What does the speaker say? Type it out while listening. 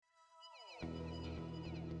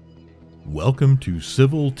Welcome to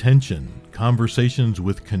Civil Tension, conversations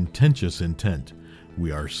with contentious intent. We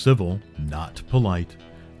are civil, not polite.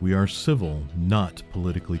 We are civil, not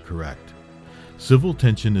politically correct. Civil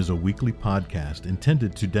Tension is a weekly podcast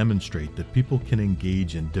intended to demonstrate that people can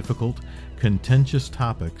engage in difficult, contentious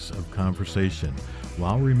topics of conversation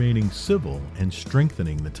while remaining civil and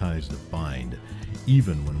strengthening the ties that bind,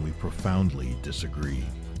 even when we profoundly disagree.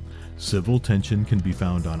 Civil Tension can be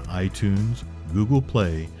found on iTunes, Google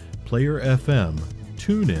Play, Player FM,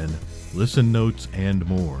 TuneIn, Listen Notes, and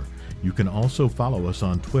more. You can also follow us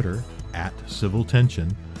on Twitter at Civil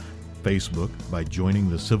Tension, Facebook by joining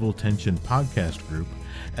the Civil Tension podcast group,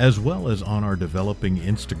 as well as on our developing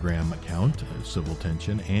Instagram account, Civil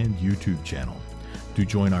Tension, and YouTube channel. To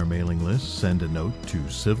join our mailing list, send a note to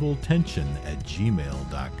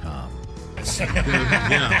civiltension@gmail.com.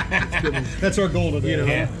 Yeah, that's our goal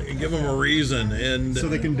today. Give them a reason, and so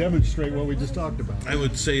they can demonstrate what we just talked about. I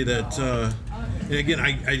would say that, and again,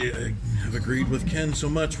 I have agreed with Ken so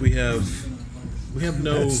much. We have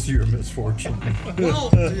no. That's your misfortune. Well,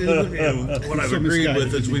 what I've agreed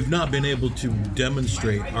with is we've not been able to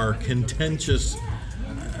demonstrate our contentious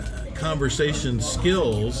conversation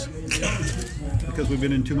skills. Because we've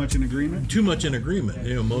been in too much in agreement? Too much in agreement.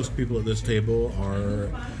 Most people at this table are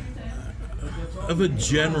of a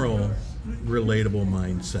general relatable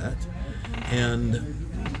mindset, and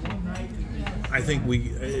I think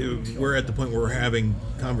we're at the point where we're having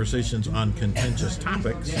conversations on contentious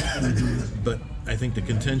topics, but I think the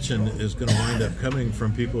contention is going to wind up coming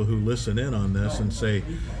from people who listen in on this and say,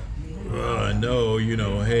 no,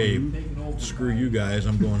 hey, screw you guys,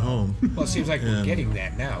 I'm going home. Well, it seems like we're getting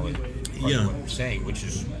that now. What we're saying, which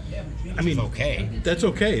is okay. That's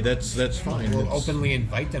okay. That's fine. We'll openly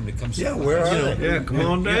invite them to come. Yeah, where are they? Yeah, come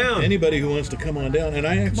on down. Anybody who wants to come on down, and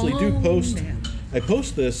I actually do post. I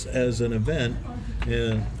post this as an event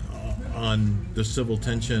on the Civil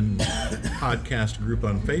Tension podcast group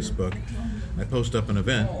on Facebook. I post up an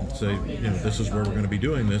event, say, this is where we're going to be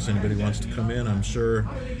doing this. Anybody wants to come in, I'm sure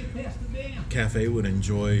Cafe would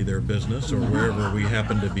enjoy their business, or wherever we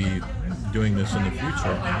happen to be doing this in the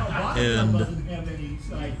future, and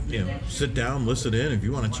sit down, listen in. If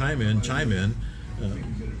you want to chime in.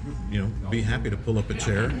 Be happy to pull up a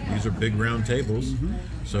chair. These are big round tables.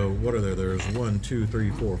 So what are there? There's 1, 2,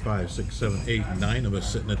 3, 4, 5, 6, 7, 8, 9 of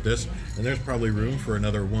us sitting at this, and there's probably room for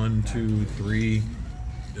another 1, 2, 3,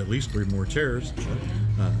 at least 3 more chairs.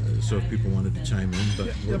 So if people wanted to chime in,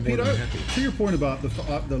 but we're more than happy. To your point about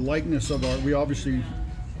the likeness of we obviously,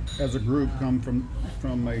 as a group, come from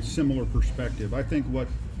a similar perspective. I think what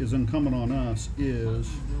is incumbent on us is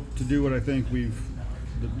to do what I think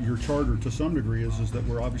your charter to some degree is that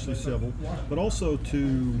we're obviously civil, but also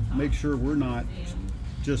to make sure we're not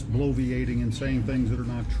just bloviating and saying things that are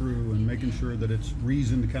not true, and making sure that it's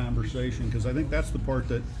reasoned conversation, because I think that's the part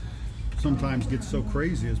that sometimes gets so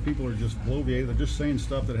crazy, is people are just bloviating, they're just saying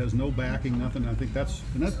stuff that has no backing, nothing. I think that's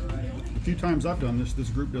a few times I've done this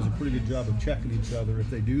group does a pretty good job of checking each other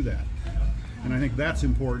if they do that. And I think that's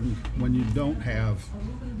important when you don't have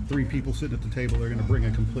 3 people sitting at the table. They're going to bring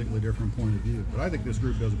a completely different point of view. But I think this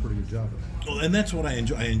group does a pretty good job of it. Well, and that's what I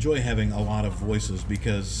enjoy. I enjoy having a lot of voices,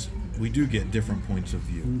 because we do get different points of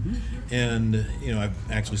view. And, I've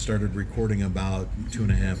actually started recording about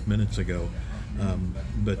 2.5 minutes ago.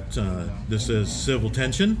 But this is Civil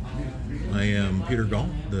Tension. I am Peter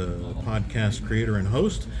Gall, the podcast creator and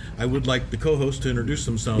host. I would like the co-hosts to introduce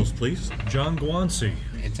themselves, please. John Guanci.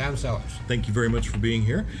 And Tom Sellers. Thank you very much for being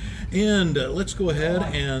here. And let's go ahead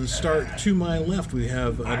and start. To my left, we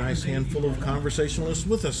have a nice handful of conversationalists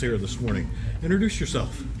with us here this morning. Introduce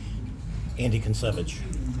yourself. Andy Kinsevich.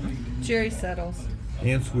 Jerry Settles.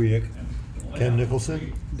 Ann Swiek. Ken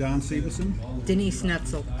Nicholson. Don Severson. Denise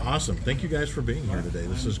Netzel. Awesome. Thank you guys for being here today.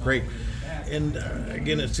 This is great. And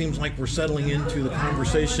again, it seems like we're settling into the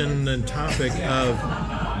conversation and topic of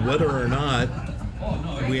whether or not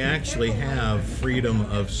we actually have freedom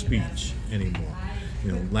of speech anymore.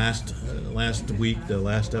 Last week, the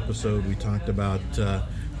last episode, we talked about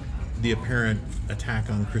the apparent attack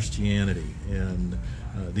on Christianity and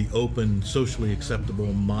the open, socially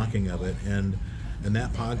acceptable mocking of it. And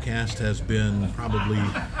that podcast has been probably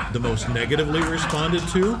the most negatively responded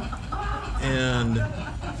to, and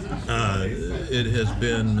it has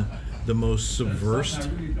been the most subversive,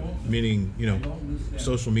 meaning,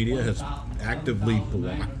 social media has actively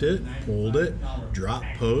blocked it, pulled it,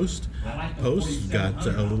 dropped posts, got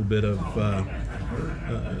a little bit of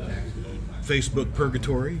Facebook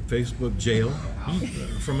purgatory, Facebook jail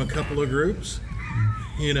from a couple of groups.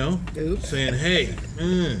 saying, hey,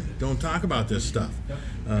 don't talk about this stuff.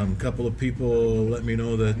 A couple of people let me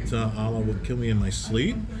know that Allah will kill me in my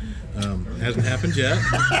sleep. Hasn't happened yet.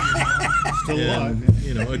 Still alive.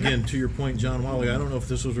 And, again, to your point, John Wally, I don't know if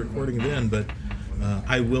this was recording then, but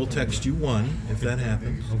I will text you one if that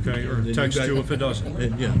happens. Okay, or And text guys- you if it doesn't.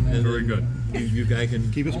 And, Very good. You guys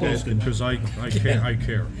can Keep us posted. Because I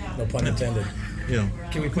care. No pun intended.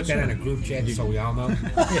 Can we put that in a group chat so we all know?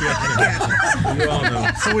 You all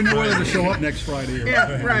know. So we know whether to show up next Friday or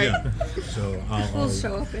Yeah, right. Yeah. So We'll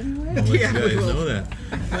show up anyway. I'll let Yeah, you we guys will. know that.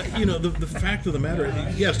 The fact of the matter,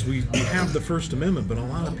 yes, we have the First Amendment, but a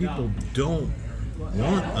lot of people don't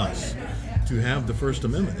want us to have the First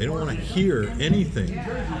Amendment. They don't want to hear anything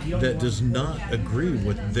that does not agree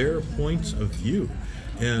with their points of view.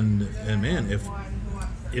 And man, if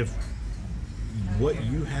what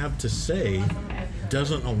you have to say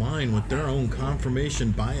doesn't align with their own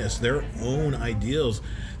confirmation bias, their own ideals,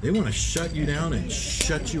 they want to shut you down and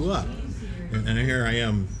shut you up. And here I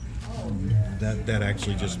am. That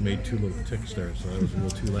actually just made two little ticks there, so that was a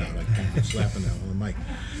little too loud. I can't be slapping that on the mic.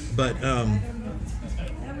 But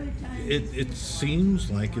it seems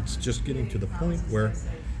like it's just getting to the point where,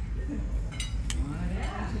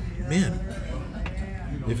 man,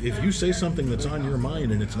 if you say something that's on your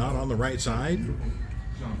mind and it's not on the right side,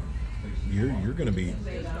 you're gonna be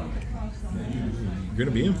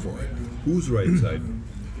in for it. Who's right side?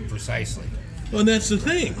 Precisely. Well, and that's the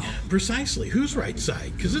thing, precisely. Whose right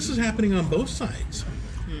side? Because this is happening on both sides.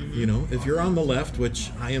 If you're on the left, which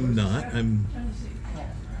I am not, I'm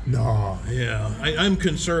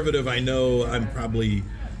conservative. I know I'm probably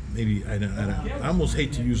maybe I almost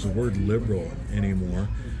hate to use the word liberal anymore,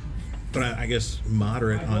 but I guess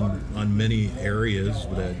moderate on many areas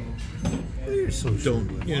that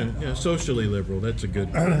don't socially liberal. That's a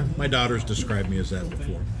good. My daughter's described me as that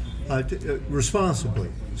before. Responsibly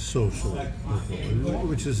socially,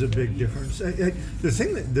 which is a big difference. The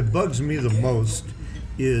thing that bugs me the most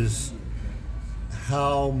is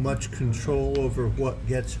how much control over what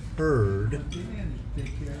gets heard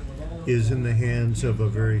is in the hands of a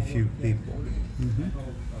very few people.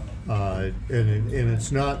 And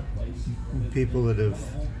it's not people that have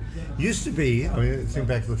used to be. I mean, think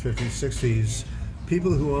back to the 50s, 60s.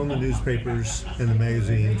 People who own the newspapers and the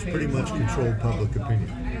magazines pretty much controlled public opinion.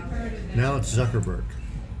 Now it's Zuckerberg.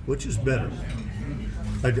 Which is better?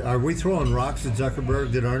 Are we throwing rocks at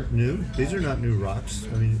Zuckerberg that aren't new? These are not new rocks.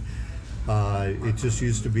 I mean, it just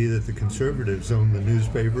used to be that the conservatives owned the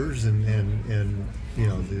newspapers and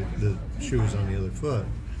the shoes on the other foot.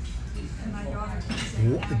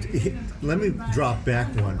 Let me drop back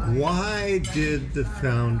one. Why did the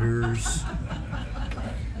founders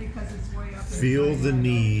feel the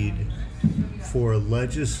need for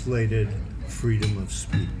legislated freedom of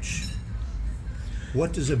speech?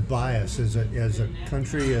 What does it bias as a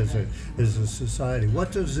country, as a society?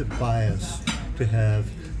 What does it bias to have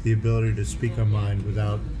the ability to speak our mind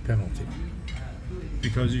without penalty?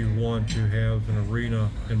 Because you want to have an arena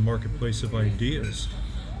and marketplace of ideas.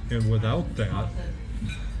 And without that,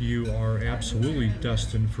 you are absolutely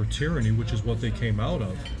destined for tyranny, which is what they came out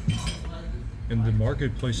of. And the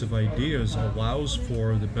marketplace of ideas allows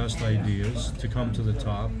for the best ideas to come to the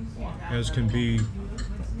top, as can be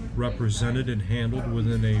represented and handled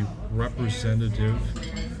within a representative,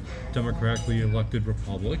 democratically elected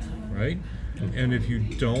republic, right? And if you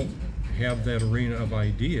don't have that arena of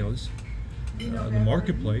ideas, the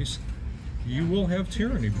marketplace, you will have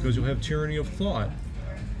tyranny, because you'll have tyranny of thought.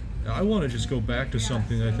 Now, I want to just go back to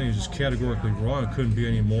something that I think is just categorically wrong. It couldn't be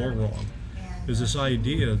any more wrong. Is this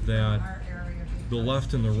idea that the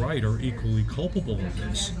left and the right are equally culpable in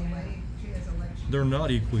this. They're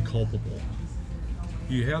not equally culpable.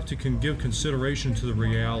 You have to give consideration to the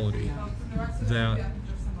reality that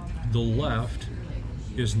the left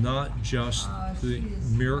is not just the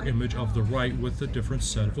mirror image of the right with a different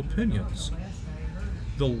set of opinions.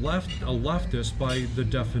 A leftist, by the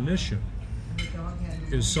definition,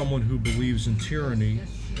 is someone who believes in tyranny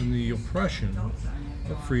and the oppression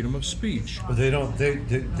of freedom of speech. But they don't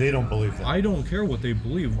believe that. I don't care what they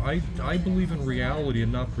believe. I believe in reality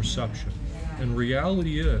and not perception. And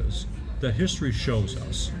reality is that history shows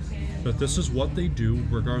us that this is what they do,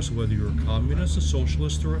 regardless of whether you're a communist, a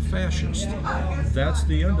socialist, or a fascist. That's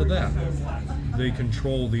the end of that. They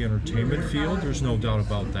control the entertainment field, there's no doubt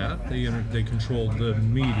about that. They control the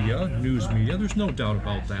media, news media, there's no doubt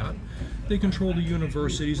about that. They control the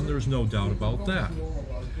universities, and there's no doubt about that.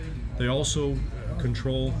 They also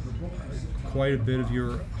control quite a bit of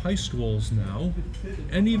your high schools now,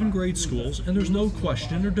 and even grade schools, and there's no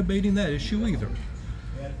question or debating that issue either.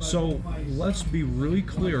 So let's be really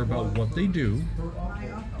clear about what they do,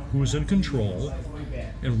 who's in control,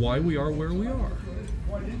 and why we are where we are.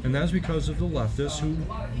 And that's because of the leftists who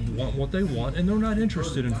want what they want, and they're not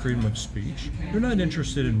interested in freedom of speech. They're not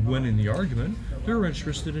interested in winning the argument. They're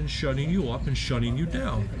interested in shutting you up and shutting you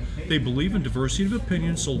down. They believe in diversity of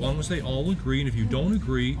opinion so long as they all agree, and if you don't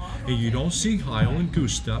agree and you don't see Heil and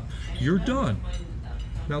goose step, you're done.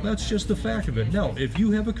 Now that's just the fact of it. Now, if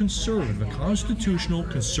you have a conservative, a constitutional,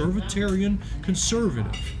 conservatarian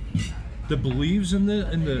conservative that believes in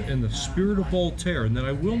the spirit of Voltaire, and that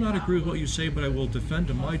I will not agree with what you say, but I will defend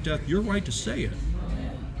to my death your right to say it,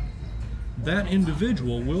 that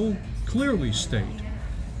individual will clearly state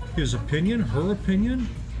his opinion, her opinion,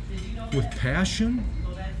 with passion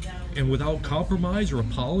and without compromise or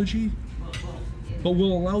apology, but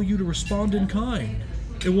will allow you to respond in kind.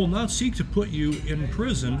 It will not seek to put you in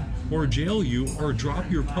prison or jail you or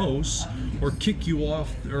drop your posts or kick you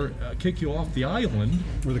off the island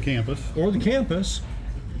Or the campus.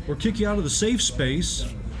 or kick you out of the safe space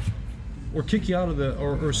or kick you out of the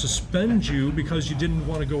or suspend you because you didn't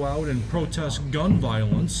want to go out and protest gun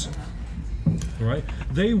violence. Right?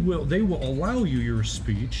 They will allow you your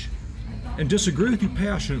speech and disagree with you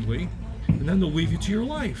passionately, and then they'll leave you to your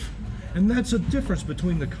life. And that's a difference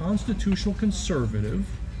between the constitutional conservative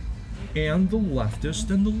and the leftist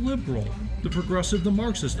and the liberal, the progressive, the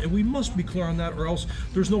Marxist. And we must be clear on that, or else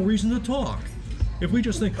there's no reason to talk. If we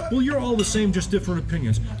just think, well, you're all the same, just different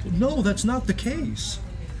opinions. No, that's not the case.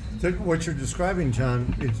 What you're describing,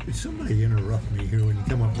 John, it's somebody interrupt me here when you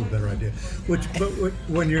come up with a better idea.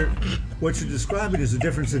 What you're describing is a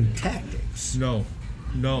difference in tactics. No,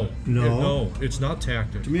 it's not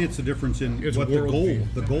tactic. To me, it's the difference in It's what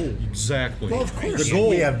worldview. the goal. Exactly. Well, of course, The goal.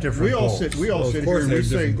 we have different we all goals. sit. We all Well, sit of here course and we there's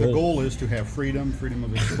say different the goals. goal is to have freedom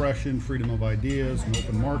of expression, freedom of ideas, an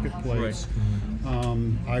open marketplace.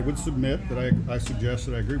 I would submit that I suggest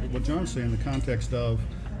that I agree with what John's saying in the context of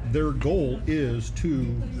their goal is to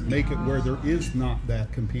make it where there is not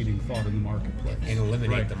that competing thought in the marketplace. And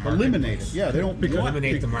eliminate the marketplace. Eliminate it. Yeah, they don't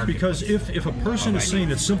Eliminate the marketplace. Because if a person is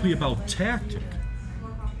saying it's simply about tactic,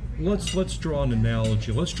 let's draw an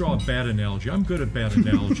analogy. Let's draw a bad analogy. I'm good at bad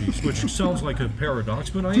analogies, which sounds like a paradox,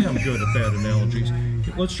 but I am good at bad analogies.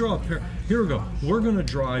 Let's draw here we go. We're going to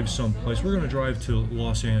drive someplace. We're going to drive to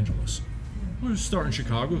Los Angeles. We'll start in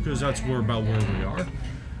Chicago because that's about where we are.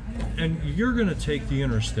 And you're going to take the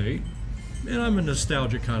interstate, and I'm a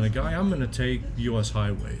nostalgic kind of guy. I'm going to take U.S.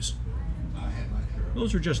 highways.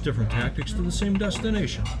 Those are just different tactics to the same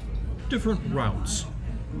destination. Different routes,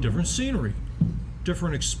 different scenery,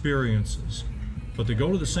 different experiences, but they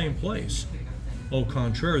go to the same place. Au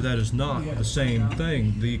contraire, that is not the same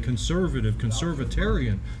thing. The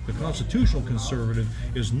conservatarian, the constitutional conservative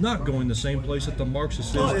is not going the same place that the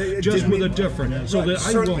Marxist Well, is, it just didn't with a mean- different. So Right, that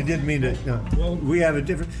certainly didn't mean to. No. Well- We have a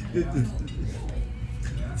different.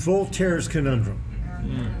 Voltaire's conundrum.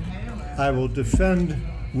 I will defend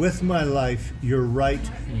with my life your right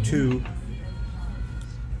to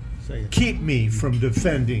say it. keep me from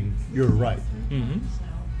defending your right.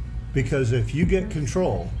 Because if you get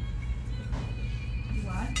control,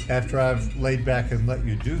 after I've laid back and let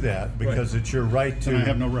you do that, because it's your right to. And I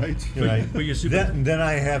have no rights. Right. But you see- then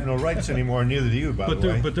I have no rights anymore, neither do you, by the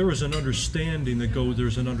way. But there is an understanding that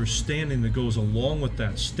goes along with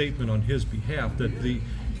that statement on his behalf, that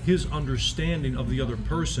his understanding of the other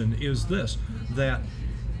person is this, that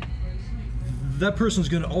person's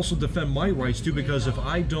going to also defend my rights too, because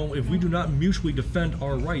if we do not mutually defend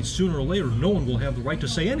our rights, sooner or later, no one will have the right to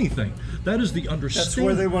say anything. That is the understanding. That's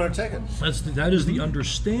where they want to take it. That is the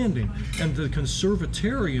understanding, and the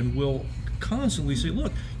conservatarian will constantly say,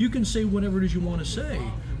 look, you can say whatever it is you want to say,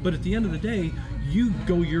 but at the end of the day, you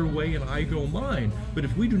go your way and I go mine. But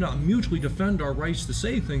if we do not mutually defend our rights to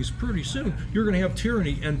say things, pretty soon you're going to have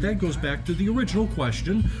tyranny. And that goes back to the original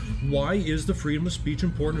question, why is the freedom of speech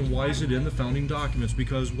important and why is it in the founding documents?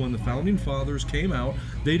 Because when the founding fathers came out,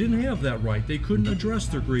 they didn't have that right. They couldn't address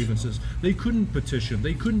their grievances. They couldn't petition.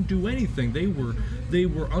 They couldn't do anything. They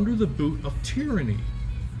were under the boot of tyranny.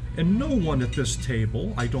 And no one at this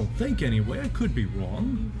table, I don't think anyway, I could be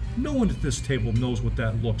wrong, no one at this table knows what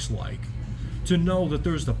that looks like. To know that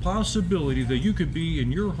there's the possibility that you could be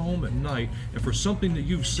in your home at night and for something that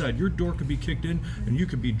you've said, your door could be kicked in and you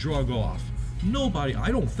could be drug off. Nobody,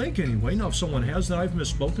 I don't think anyway. Now, if someone has, then I've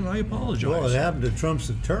misspoken, I apologize. Well, it happened to Trump's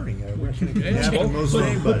attorney. I reckon it could Yeah, happen to most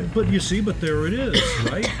anybody. but you see, but there it is,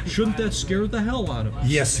 right? Shouldn't that scare the hell out of us?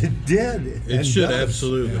 Yes, it did. It should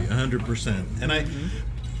absolutely, 100%. And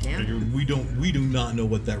Yeah. We do not know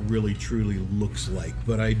what that really truly looks like,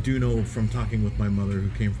 but I do know from talking with my mother who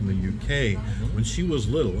came from the UK when she was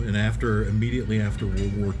little and immediately after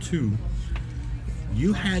World War II,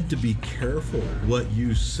 you had to be careful what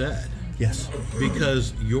you said. Yes.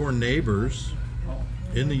 Because your neighbors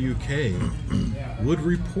in the UK would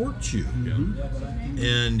report you.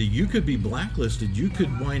 And you could be blacklisted. You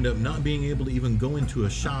could wind up not being able to even go into a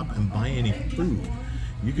shop and buy any food.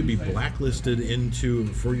 You could be blacklisted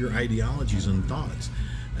for your ideologies and thoughts.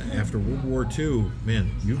 After World War II,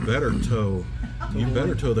 man, you better toe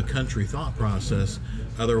the country thought process.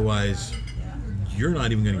 Otherwise, you're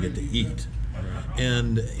not even going to get to eat.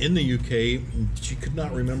 And in the UK, she could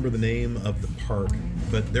not remember the name of the park,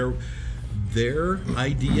 but their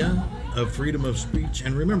idea of freedom of speech,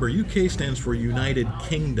 and remember, UK stands for United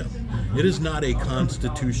Kingdom. It is not a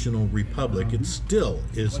constitutional republic. It still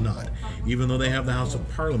is not. Even though they have the House of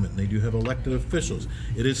Parliament and they do have elected officials,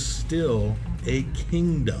 it is still a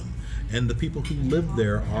kingdom. And the people who live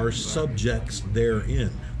there are subjects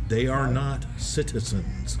therein. They are not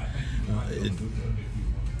citizens.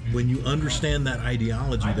 When you understand that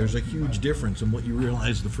ideology, there's a huge difference in what you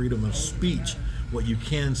realize the freedom of speech, what you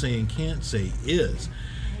can say and can't say is,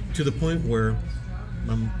 to the point where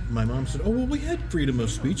my mom said, oh, well, we had freedom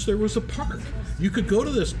of speech. There was a park. You could go to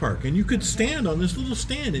this park and you could stand on this little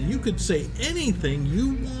stand and you could say anything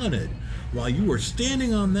you wanted while you were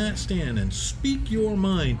standing on that stand and speak your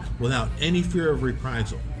mind without any fear of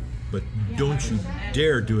reprisal. But don't you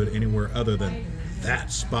dare do it anywhere other than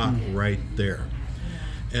that spot right there.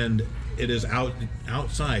 And it is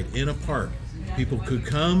outside in a park. People could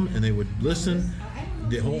come and they would listen.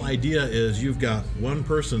 The whole idea is you've got one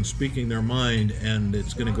person speaking their mind, and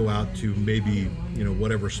it's going to go out to maybe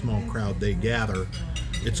whatever small crowd they gather.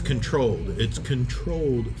 It's controlled. It's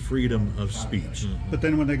controlled freedom of speech. But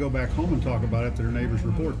then when they go back home and talk about it, their neighbors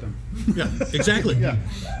report them. Yeah, exactly. Yeah.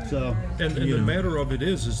 So And the matter of it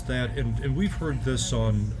is that, and we've heard this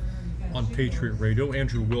on Patriot Radio.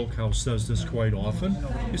 Andrew Wilkhouse says this quite often.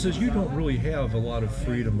 He says you don't really have a lot of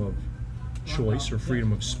freedom of choice or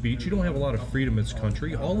freedom of speech. You don't have a lot of freedom in this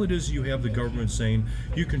country. All it is, you have the government saying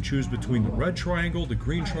you can choose between the red triangle, the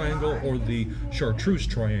green triangle, or the chartreuse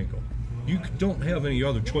triangle. You don't have any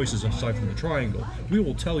other choices aside from the triangle. We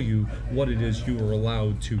will tell you what it is you are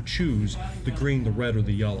allowed to choose, the green, the red, or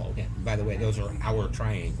the yellow. Yeah, by the way, those are our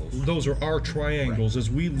triangles. Those are our triangles as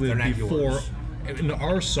we live not before yours. in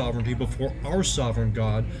our sovereignty, before our sovereign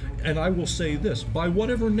God. And I will say this, by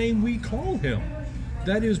whatever name we call him,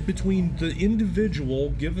 that is between the individual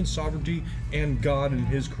given sovereignty and God and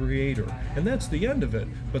his creator. And that's the end of it.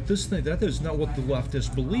 But that is not what the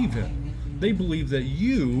leftists believe in. They believe that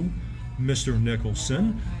you, Mr.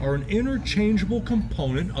 Nicholson, are an interchangeable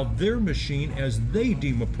component of their machine as they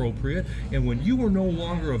deem appropriate, and when you are no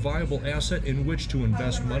longer a viable asset in which to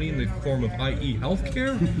invest money in the form of, i.e.,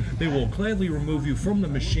 healthcare, they will gladly remove you from the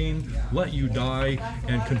machine, let you die,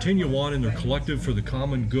 and continue on in their collective for the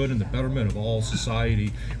common good and the betterment of all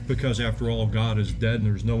society, because after all, God is dead and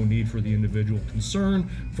there's no need for the individual concern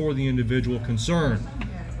for the individual concern.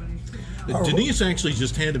 Denise actually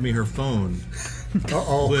just handed me her phone.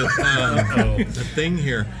 Uh-oh. With a thing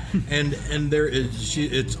here, and there is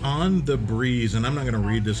it's on the breeze, and I'm not going to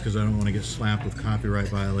read this because I don't want to get slapped with copyright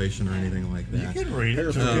violation or anything like that. You can read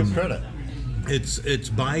it. Give credit. It's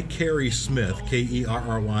by Kerry Smith, KERRY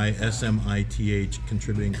SMITH,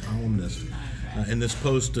 contributing columnist, and this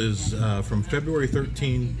post is from February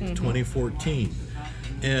 13, 2014,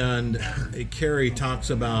 and Kerry talks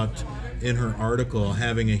about in her article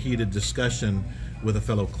having a heated discussion with a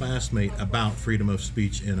fellow classmate about freedom of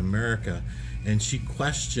speech in America, and she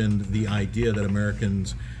questioned the idea that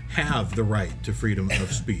Americans have the right to freedom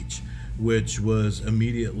of speech, which was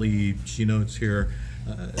immediately, she notes here,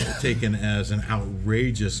 taken as an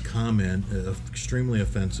outrageous comment, extremely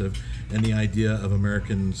offensive, and the idea of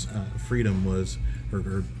Americans' freedom was,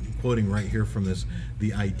 her quoting right here from this,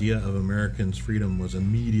 the idea of Americans' freedom was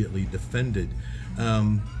immediately defended.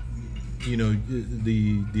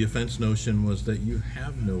 The offense notion was that you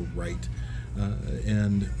have no right,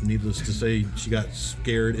 and needless to say, she got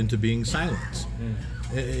scared into being silenced,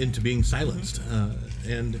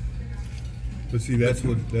 But see, that's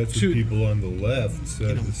what people on the left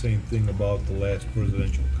said the same thing about the last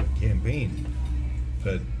presidential campaign,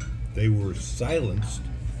 that they were silenced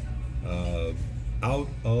out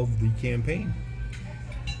of the campaign.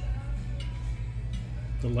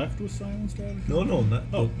 the left was silenced out of it? No, not.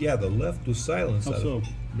 Oh. The left was silenced. How out so?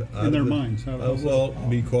 out In their of the- minds.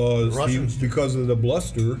 Because of the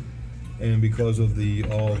bluster, and because of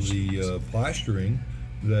all the posturing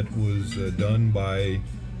that was done by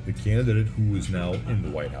the candidate who is now in the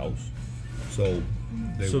White House. So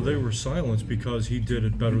they were silenced because he did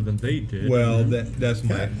it better than they did. Well, that's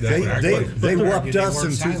my. They whooped us in weren't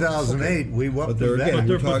silenced. 2008. We But whooped there them again,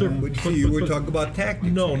 back. we're talking about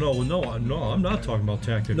tactics. No, I'm not talking about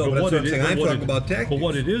tactics. No, but that's what I'm saying. I'm what talking about tactics. But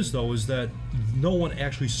what it is, though, is that no one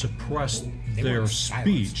actually suppressed their weren't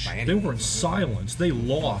silenced speech. by They anyone. weren't silenced. They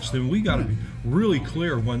lost. And we got to be really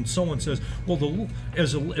clear when someone says, well,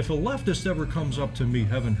 if a leftist ever comes up to me,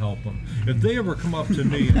 heaven help them, if they ever come up to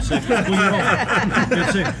me and say,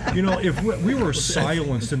 well, if we were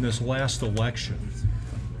silenced in this last election,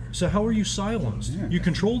 so how are you silenced? Yeah. You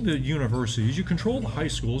controlled the universities, you controlled the high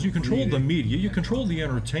schools, you controlled the media, you controlled the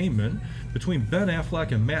entertainment between Ben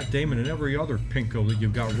Affleck and Matt Damon and every other pinko that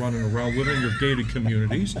you've got running around living in your gated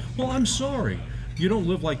communities. Well, I'm sorry. You don't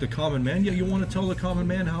live like the common man, yet you want to tell the common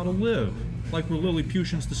man how to live. Like we're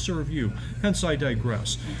Lilliputians to serve you. Hence I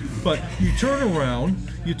digress. But you turn around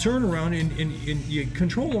and you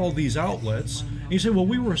control all these outlets, and you say, well,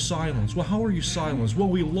 we were silenced. Well, how are you silenced? Well,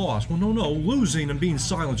 we lost. Well, no, losing and being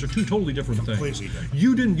silenced are two totally different things.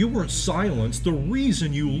 You weren't silenced. The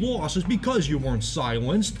reason you lost is because you weren't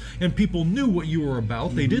silenced, and people knew what you were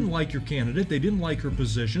about. They didn't like your candidate, they didn't like your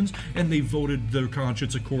positions, and they voted their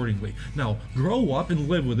conscience accordingly. Now, grow up and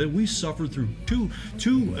live with it. We suffered through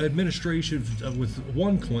two administrations with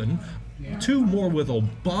one Clinton, two more with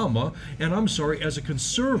Obama, and I'm sorry, as a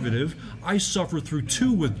conservative, I suffered through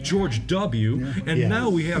two with George W., and now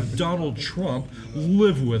we have Donald Trump.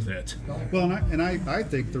 Live with it. Well, I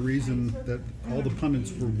think the reason that all the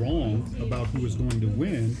pundits were wrong about who was going to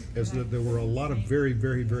win is that there were a lot of very,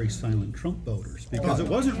 very, very silent Trump voters, because it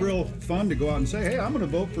wasn't real fun to go out and say, hey, I'm going to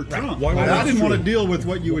vote for Trump. Why were I they- didn't want to deal with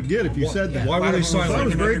what you would get if you said that. Why were they So I silent?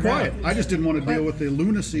 was very quiet. I just didn't want to deal with the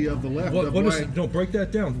lunacy of the left. Break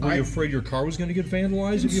that down. Were you afraid your car was going to get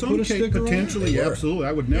vandalized if you put a sticker on it? Potentially, absolutely.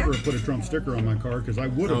 I would never have put a Trump sticker on my car because I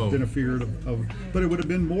would have been afraid of, but it would have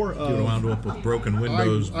been more You would have of. wound up with broken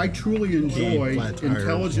windows. I truly enjoy flat tires.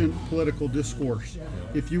 intelligent political discourse.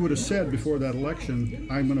 If you would have said before that election,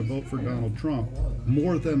 I'm going to vote for Donald Trump,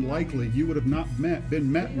 more than likely you would have not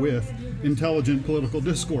been met with intelligent political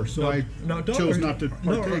discourse. So I chose not to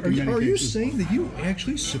partake in many Are you cases. saying that you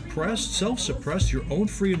actually self-suppressed your own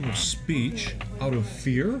freedom of speech out of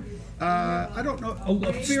fear? I don't know.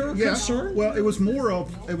 A fear of concern? Well, it was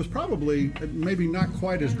probably maybe not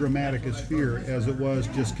quite as dramatic as fear as it was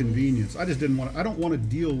just convenience. I just didn't want to, I don't want to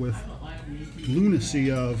deal with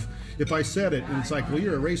lunacy of, if I said it and it's like, well,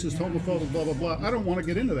 you're a racist, homophobe, blah, blah, blah. I don't want to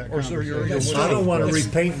get into that conversation. I don't want to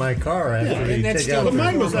repaint my car after and they that's take still out But a the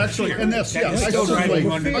mine was form of actually, fear. and that's, That yeah, is I still driving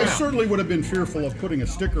you underground. certainly would have been fearful of putting a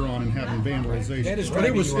sticker on and having vandalization. That is But it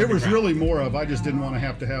driving was you it was underground. really more of, I just didn't want to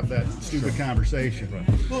have that stupid conversation.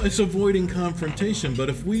 Well, it's avoiding confrontation, but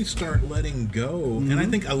if we start letting go, and I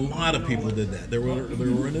think a lot of people did that. There were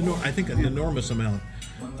I think an enormous amount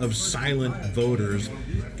of silent voters,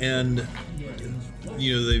 and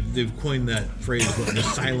they've coined that phrase, the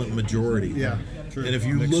silent majority. Yeah, true. And if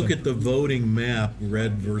you look at the voting map,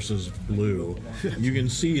 red versus blue, you can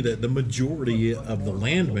see that the majority of the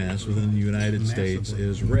landmass within the United States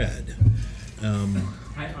is red.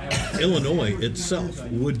 Illinois itself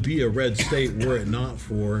would be a red state were it not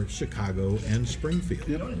for Chicago and Springfield.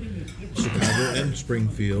 Chicago and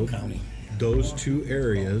Springfield, those two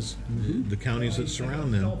areas, the counties that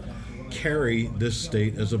surround them, carry this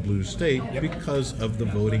state as a blue state because of the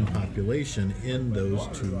voting population in those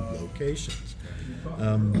two locations.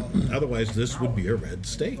 Otherwise, this would be a red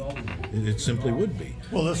state. It simply would be.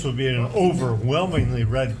 Well, this would be an overwhelmingly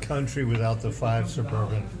red country without the 5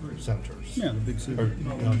 suburban centers. Yeah, the big city. Or,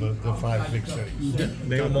 the 5 big cities.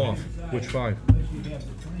 Name them off. Which 5?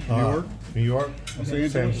 New York, San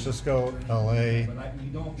Angeles. Francisco, LA,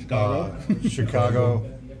 Chicago,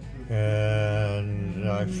 and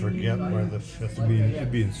I forget where the 5th would be.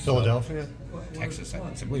 It'd be in Philadelphia? Texas, I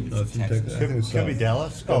believe That's it's in Texas. Texas. Could be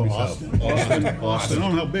Dallas. Oh, be Austin. Austin. I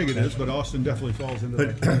don't know how big it is, but Austin definitely falls into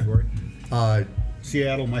that category.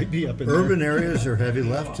 Seattle might be up in Urban there. areas are heavy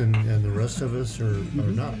left, and the rest of us are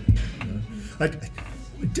not.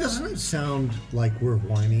 Doesn't it sound like we're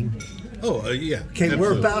whining? Oh, yeah. Okay,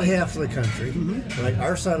 we're absolutely. about half the country. Right?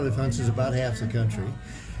 Our side of the fence is about half the country.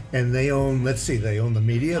 And they own, they own the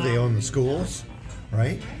media, they own the schools,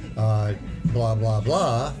 right? Blah, blah,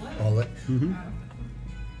 blah, all that.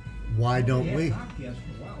 Why don't we?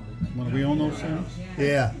 Want we own those things?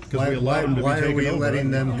 Yeah. Why, we allow them to be why are taken we over,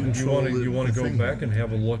 letting right? them You control want to the go thing? back and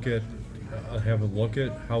have a look at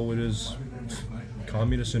how it is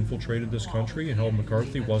communists infiltrated this country and how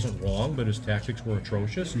McCarthy wasn't wrong, but his tactics were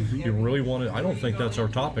atrocious. You really want to? I don't think that's our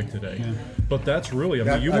topic today, but that's really.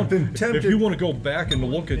 I mean, I've been tempted- if you want to go back and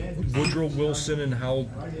look at Woodrow Wilson and how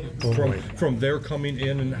from their coming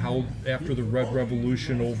in and how after the Red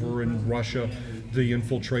Revolution over in Russia, the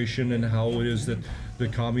infiltration and how it is that the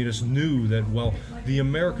communists knew that, well, the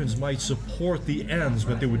Americans might support the ends,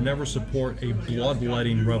 but they would never support a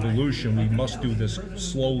bloodletting revolution. We must do this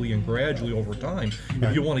slowly and gradually over time.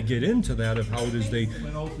 If you want to get into that of how it is they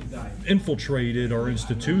infiltrated our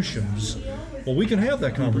institutions, well, we can have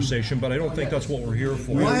that conversation, but I don't think that's what we're here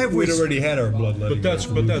for. Why have we We'd already had our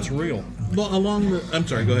bloodletting. But that's real. Well, I'm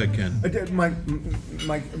sorry. Go ahead, Ken.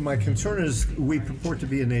 My concern is we purport to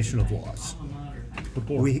be a nation of laws.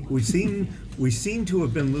 We seem to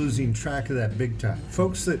have been losing track of that big time.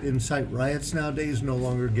 Folks that incite riots nowadays no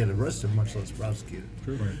longer get arrested, much less prosecuted.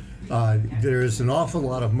 There is an awful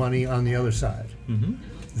lot of money on the other side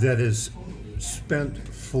that is spent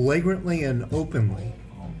flagrantly and openly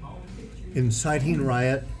inciting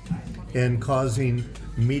riot and causing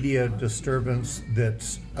media disturbance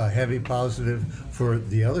that's a heavy positive for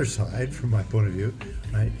the other side, from my point of view,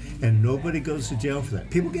 right? And nobody goes to jail for that.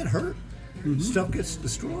 People get hurt. Stuff gets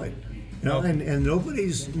destroyed. You know, and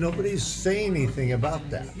nobody's saying anything about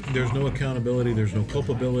that. There's no accountability. There's no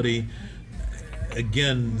culpability.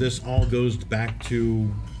 Again, this all goes back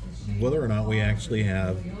to whether or not we actually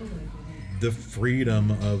have the freedom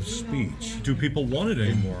of speech. Do people want it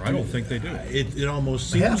anymore? I don't think they do. It almost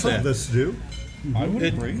seems Half that of us do. I would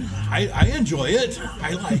agree. I enjoy it.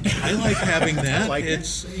 I like having that.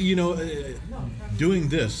 It's doing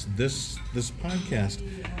this podcast.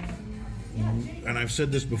 And I've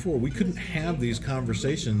said this before, we couldn't have these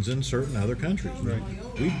conversations in certain other countries. Right.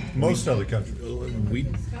 Most other countries.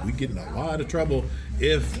 We'd get in a lot of trouble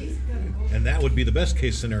and that would be the best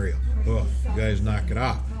case scenario. Oh, you guys knock it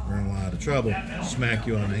off. We're in a lot of trouble. Smack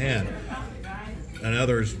you on the head. And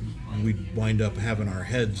others, we'd wind up having our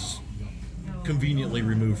heads conveniently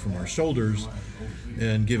removed from our shoulders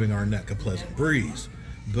and giving our neck a pleasant breeze.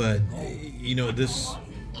 But,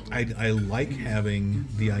 I like having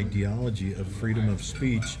the ideology of freedom of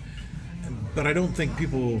speech, but I don't think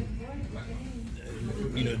people,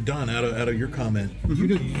 Don, out of your comment, you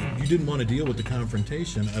didn't want to deal with the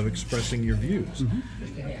confrontation of expressing your views.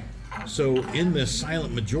 So in this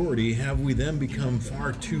silent majority, have we then become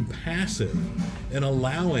far too passive in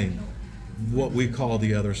allowing what we call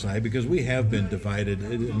the other side? Because we have been divided.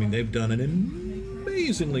 I mean, they've done an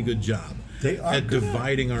amazingly good job at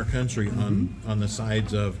dividing our country on the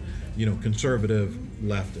sides of, conservative,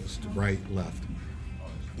 leftist, right, left.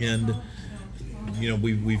 And,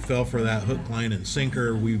 we fell for that hook, line, and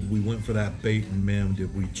sinker. We went for that bait, and man,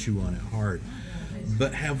 did we chew on it hard.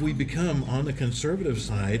 But have we become, on the conservative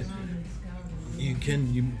side,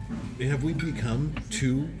 have we become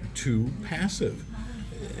too passive?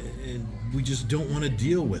 And we just don't want to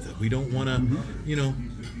deal with it. We don't want to, I'm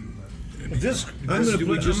going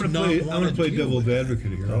to play devil's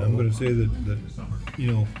advocate here, and I'm going to say that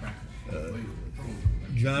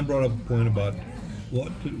John brought up a point about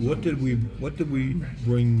what did we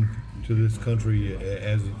bring to this country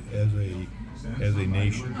as a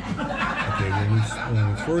nation. Okay, when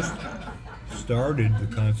we first started the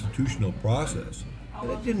constitutional process,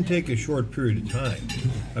 it didn't take a short period of time.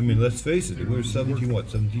 I mean, let's face it, we were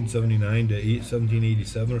 1779 to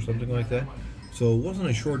 1787 or something like that. So it wasn't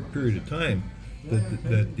a short period of time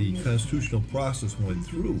that the constitutional process went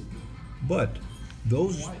through. But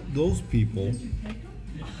those people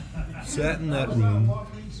sat in that room,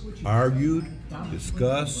 argued,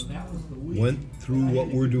 discussed, went through what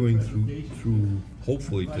we're doing through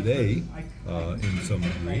hopefully today, in some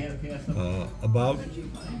degree, about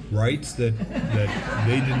rights that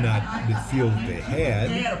they did not feel they had.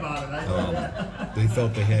 They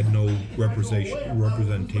felt they had no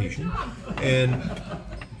representation, and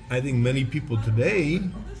I think many people today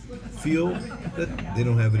feel that they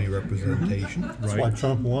don't have any representation. That's why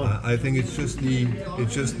Trump won. I think it's just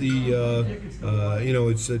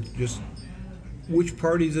just which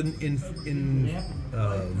party's in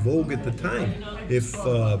vogue at the time. If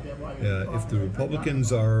the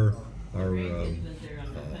Republicans are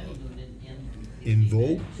in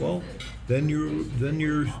vogue, well, then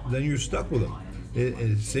you're stuck with them.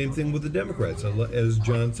 Same thing with the Democrats, as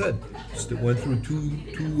John said. Went through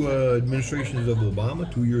two administrations of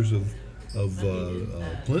Obama, 2 years of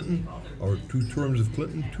Clinton, or 2 terms of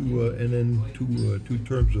Clinton, and then two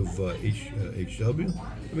terms of HW.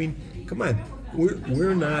 I mean, come on,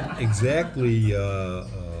 we're not exactly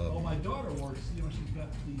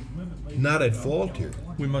not at fault here.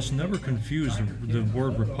 We must never confuse the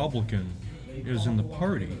word Republican is in the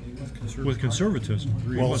party with conservatism.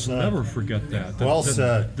 We Well must said. never forget that. Well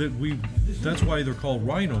said. That's why they're called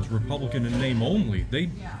rhinos, Republican in name only. They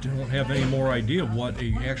don't have any more idea of what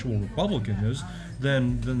a actual Republican is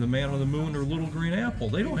than the man on the moon or little green apple.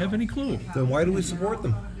 They don't have any clue. Then why do we support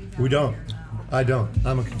them? We don't. I don't.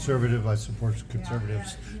 I'm a conservative. I support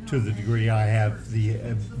conservatives to the degree I have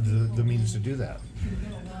the means to do that.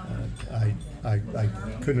 I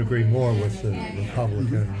couldn't agree more with the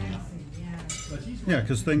Republican. Yeah,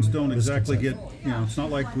 because things don't exactly get, it's not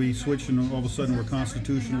like we switch and all of a sudden we're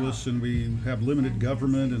constitutionalists and we have limited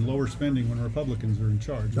government and lower spending when Republicans are in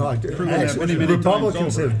charge. No, We've proven that actually, many, many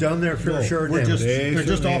Republicans times over. have done their fair share of We're just, damage. they're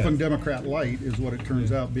just certainly often have. Democrat light is what it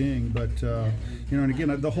turns out being. But, and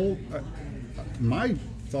again, the whole, my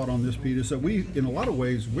thought on this, Pete, is that we, in a lot of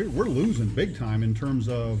ways, we're losing big time in terms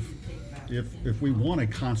of if we want a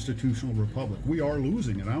constitutional republic. We are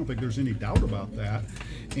losing it. I don't think there's any doubt about that.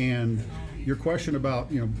 And your question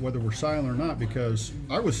about whether we're silent or not, because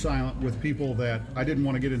I was silent with people that I didn't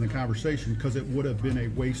want to get in the conversation because it would have been a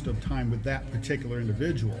waste of time with that particular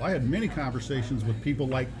individual. I had many conversations with people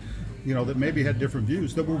like that maybe had different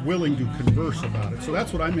views that were willing to converse about it. So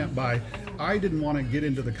that's what I meant by I didn't want to get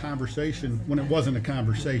into the conversation when it wasn't a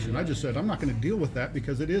conversation. I just said I'm not going to deal with that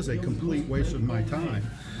because it is a complete waste of my time.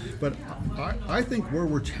 But I think where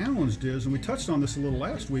we're challenged is, and we touched on this a little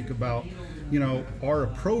last week about our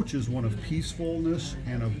approach is one of peacefulness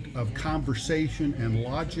and of conversation and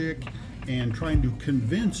logic and trying to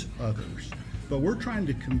convince others. But we're trying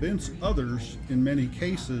to convince others in many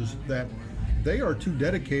cases that they are too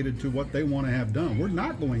dedicated to what they want to have done. We're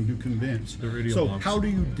not going to convince. So how do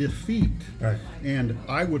you defeat? Right. And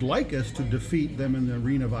I would like us to defeat them in the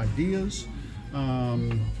arena of ideas.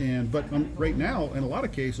 But right now, in a lot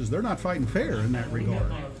of cases, they're not fighting fair in that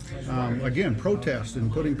regard. Again, protest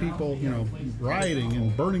and putting people, rioting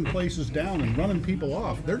and burning places down and running people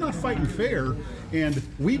off. They're not fighting fair, and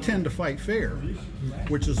we tend to fight fair,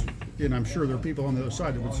 which is, and I'm sure there are people on the other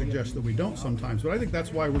side that would suggest that we don't sometimes. But I think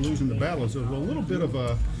that's why we're losing the battle. Is there's a little bit of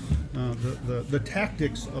the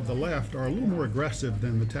tactics of the left are a little more aggressive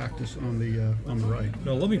than the tactics on the right.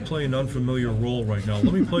 Now, let me play an unfamiliar role right now.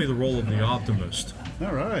 Let me play the role of the optimist.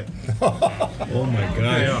 All right. Oh my gosh.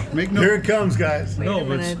 Yeah. Make no. Here it comes, guys. Wait No, a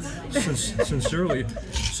but minute. sincerely.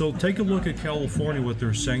 So take a look at California with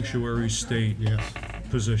their sanctuary state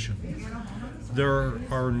position. There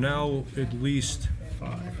are now at least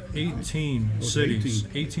 18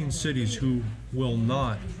 cities who will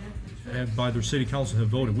not, and by their city council have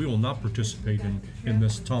voted, we will not participate in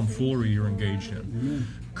this tomfoolery you're engaged in.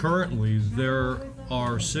 Currently, there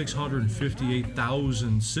are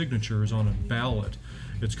 658,000 signatures on a ballot.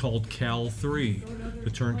 It's called Cal 3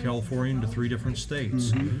 to turn California into 3 different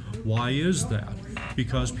states. Why is that?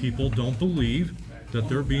 Because people don't believe that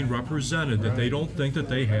they're being represented, that they don't think that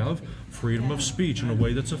they have freedom of speech in a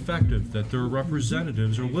way that's effective, that their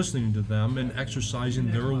representatives are listening to them and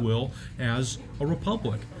exercising their will as a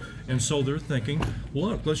republic. And so they're thinking,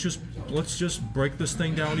 look, let's just break this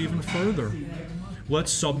thing down even further.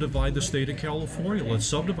 Let's subdivide the state of California. Let's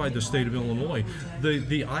subdivide the state of Illinois.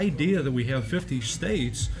 The idea that we have 50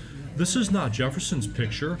 states, this is not Jefferson's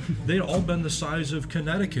picture. They'd all been the size of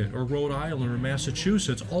Connecticut or Rhode Island or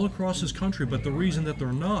Massachusetts all across this country, but the reason that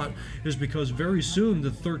they're not is because very soon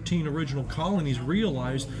the 13 original colonies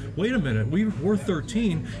realized, wait a minute, we're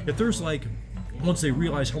 13. If there's once they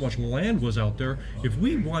realized how much land was out there, if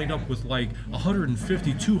we wind up with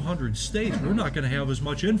 150, 200 states, we're not going to have as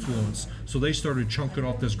much influence. So they started chunking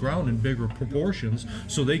off this ground in bigger proportions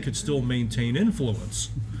so they could still maintain influence.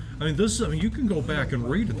 You can go back and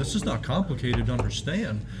read it. This is not complicated to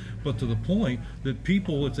understand, but to the point that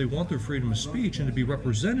people, if they want their freedom of speech and to be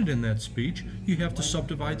represented in that speech, you have to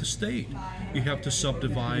subdivide the state. You have to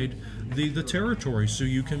subdivide the territory so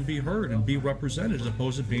you can be heard and be represented, as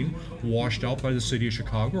opposed to being washed out by the city of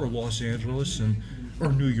Chicago or Los Angeles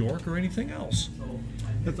or New York or anything else.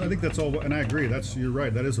 I think that's all, and I agree. You're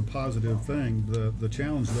right. That is a positive thing. The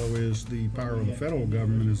challenge, though, is the power of the federal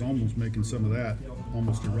government is almost making some of that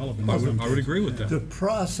almost irrelevant. I would agree with that. The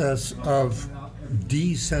process of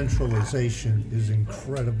decentralization is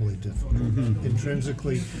incredibly difficult.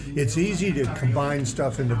 Intrinsically, it's easy to combine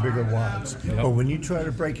stuff into bigger wads, but when you try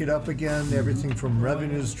to break it up again, everything from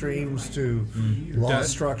revenue streams to law Debt.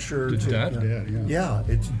 structure To debt. Yeah.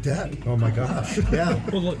 it's debt. Oh my gosh, yeah.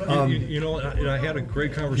 Well, look, I had a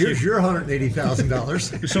great conversation. Here's your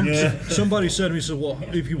 $180,000. Somebody said to me, well,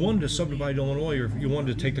 if you wanted to subdivide Illinois, or if you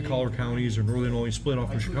wanted to take the Collar counties or Northern Illinois, split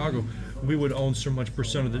off from Chicago, we would own so much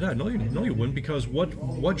percent of the debt. No, you wouldn't, because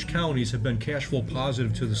what counties have been cash flow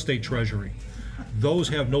positive to the state treasury? Those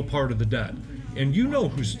have no part of the debt. and you know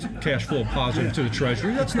who's cash flow positive to the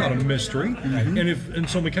Treasury. That's not a mystery. And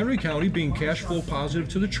so McHenry County, being cash flow positive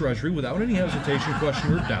to the Treasury without any hesitation,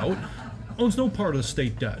 question, or doubt, owns no part of the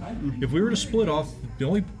state debt. If we were to split off, the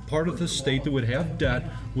only part of the state that would have debt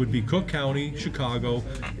would be Cook County, Chicago,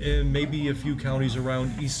 and maybe a few counties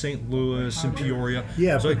around East St. Louis and Peoria.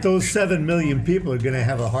 Yeah, So- but those 7 million people are going to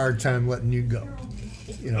have a hard time letting you go.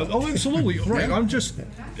 You know, Oh, absolutely. Right. I'm just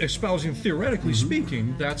espousing, theoretically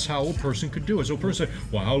speaking, that's how a person could do it. So a person say,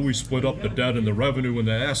 well, how do we split up the debt and the revenue and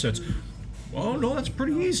the assets? Well, no, that's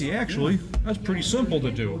pretty easy, actually. That's pretty simple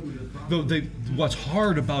to do. What's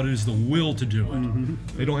hard about it is the will to do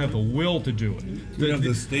it. They don't have the will to do it. You have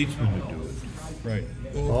the statesman to do it. Right.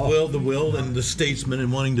 Well, the will and the statesman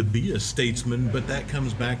and wanting to be a statesman, but that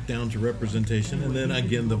comes back down to representation, and then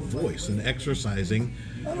again the voice and exercising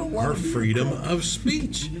our freedom of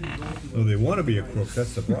speech. No, they want to be a crook.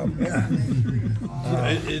 That's the problem.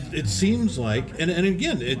 It seems like, and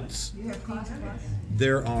again,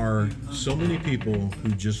 there are so many people who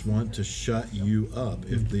just want to shut you up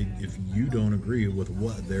if you don't agree with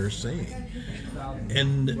what they're saying,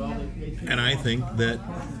 and I think that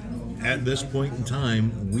at this point in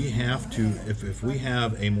time we have to, if we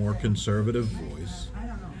have a more conservative voice,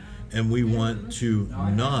 and we want to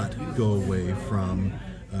not go away from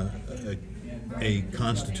a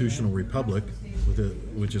constitutional republic,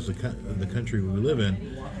 which is the country we live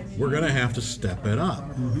in, we're going to have to step it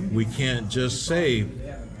up. We can't just say,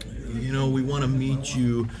 we want to meet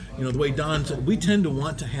you, the way Don said, we tend to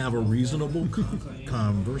want to have a reasonable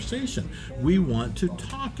conversation. We want to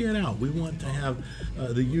talk it out. We want to have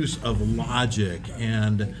the use of logic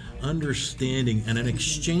and understanding and an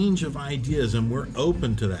exchange of ideas, and we're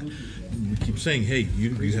open to that. We keep saying, hey,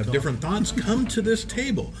 you have different thoughts, come to this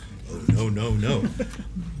table. Oh, no.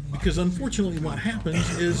 Because unfortunately what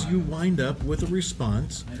happens is you wind up with a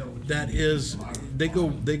response that is, they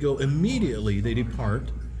go immediately, they depart.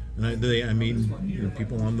 And I mean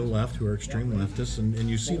people on the left who are extreme leftists, and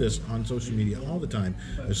you see this on social media all the time.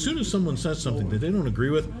 As soon as someone says something that they don't agree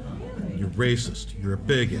with, you're racist, you're a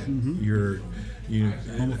bigot, you're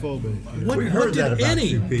Homophobic. What, We heard that about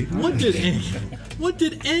you, Pete. what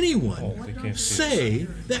did anyone say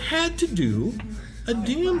that had to do a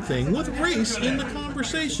damn thing with race in the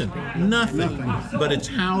conversation? Nothing. But it's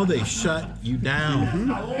how they shut you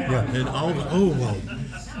down. And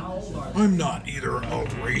I'm not either a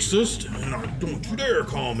racist, and don't you dare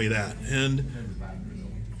call me that. And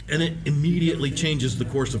it immediately changes the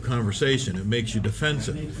course of conversation. It makes you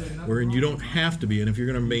defensive, wherein you don't have to be. And if you're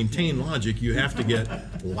going to maintain logic, you have to get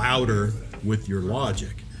louder with your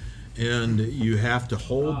logic. And you have to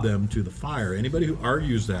hold them to the fire. Anybody who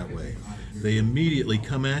argues that way, they immediately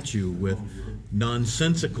come at you with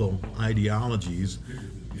nonsensical ideologies.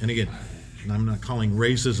 And again, I'm not calling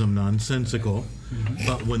racism nonsensical,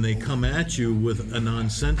 but when they come at you with a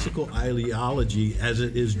nonsensical ideology as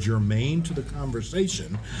it is germane to the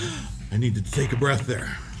conversation, I need to take a breath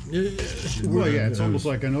there. Well, yeah, it's almost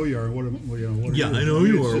like I know you are. What I know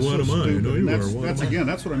you are. What am I? I know you are.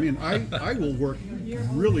 That's what I mean. I will work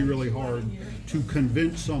really, really hard to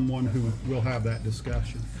convince someone who will have that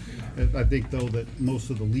discussion. I think, though, that most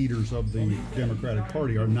of the leaders of the Democratic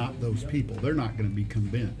Party are not those people. They're not going to be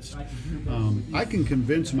convinced. I can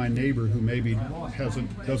convince my neighbor who maybe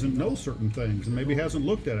doesn't know certain things and maybe hasn't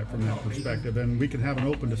looked at it from that perspective, and we can have an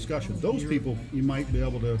open discussion. Those people, you might be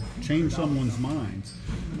able to change someone's mind.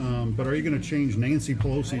 But are you going to change Nancy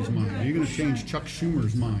Pelosi's mind? Are you going to change Chuck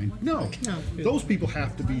Schumer's mind? No. Those people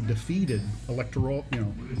have to be defeated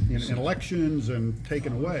in elections and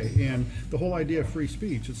taken away. And the whole idea of free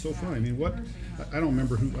speech, it's so funny. I mean, I don't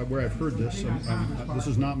remember where I've heard this. This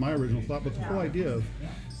is not my original thought, but the whole idea of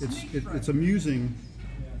it's amusing.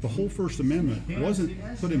 The whole First Amendment wasn't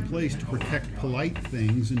put in place to protect polite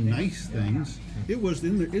things and nice things.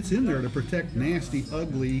 It's in there to protect nasty,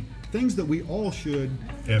 ugly things that we all should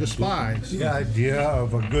despise. the idea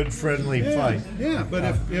of a good, friendly fight. Yeah, but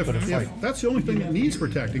if that's the only thing that needs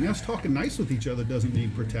protecting, us talking nice with each other doesn't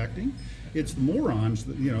need protecting. It's the morons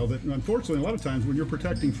that unfortunately a lot of times when you're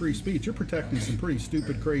protecting free speech, you're protecting some pretty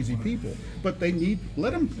stupid, crazy people. But they need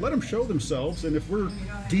let them show themselves, and if we're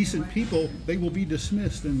decent people, they will be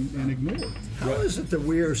dismissed and ignored. How is it that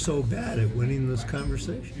we are so bad at winning this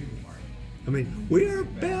conversation? I mean, we are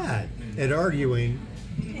bad at arguing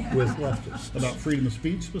with leftists About freedom of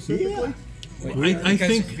speech specifically? I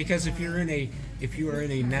think because if you are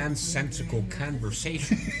in a nonsensical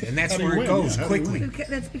conversation, and that's where it goes quickly.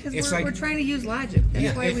 That's because It's we're like- trying to use logic.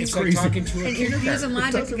 That's why we it's like talking to a and you're using kindergarten.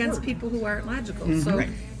 logic against people who aren't logical. So Right.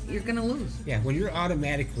 you're going to lose. Yeah,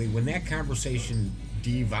 when that conversation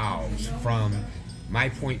devolves from my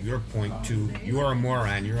point, your point, to you're a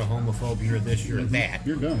moron, you're a homophobe, you're this, you're that.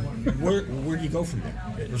 You're done. Where do you go from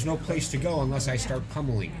there? There's no place to go unless I start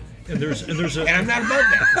pummeling you. And there's a And I'm not above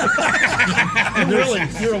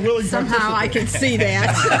that. You're a willing Somehow I can see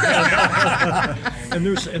that. and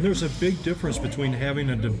there's a big difference between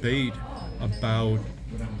having a debate about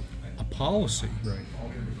a policy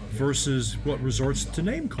versus what resorts to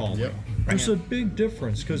name calling. Yep. There's a big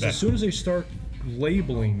difference because as soon as they start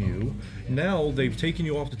labeling you, now they've taken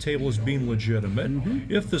you off the table as being legitimate.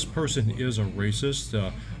 If this person is a racist,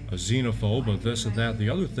 a xenophobe, a this, or that, the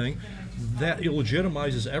other thing, that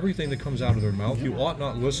illegitimizes everything that comes out of their mouth. You ought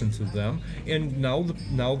not listen to them. And now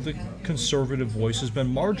the conservative voice has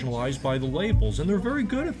been marginalized by the labels, and they're very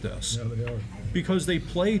good at this. Yeah, they are. Because they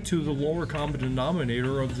play to the lower common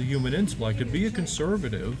denominator of the human intellect. To be a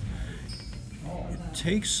conservative, it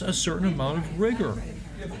takes a certain amount of rigor.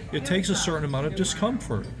 It takes a certain amount of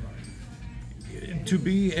discomfort. To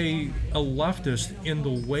be a leftist in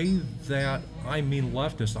the way that I mean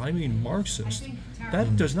leftist, I mean Marxist,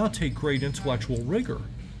 that does not take great intellectual rigor.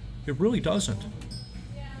 It really doesn't.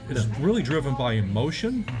 It's really driven by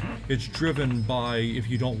emotion. It's driven by, if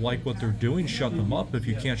you don't like what they're doing, shut them up. If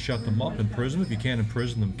you can't shut them up, imprison them. If you can't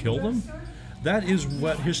imprison them, kill them. That is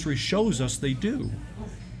what history shows us they do.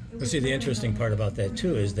 Well, see, the interesting part about that,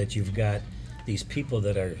 too, is that you've got these people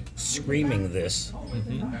that are screaming this.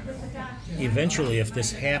 Eventually, if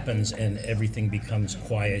this happens and everything becomes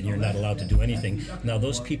quiet and you're not allowed to do anything, now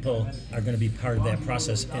those people are going to be part of that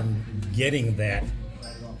process and getting that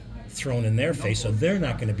thrown in their face, so they're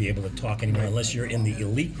not going to be able to talk anymore unless you're in the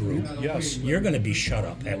elite group. Yes. You're going to be shut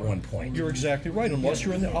up at one point. You're exactly right. Unless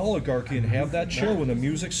you're in the oligarchy and have that chair when the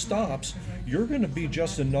music stops, you're going to be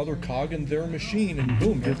just another cog in their machine, and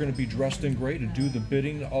boom, you're going to be dressed in gray to do the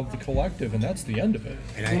bidding of the collective, and that's the end of it.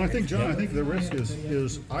 And I think, John, I think the risk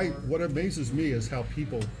is what amazes me is how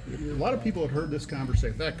a lot of people have heard this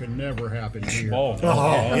conversation. That could never happen here.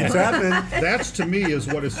 It's happened. That's, to me, is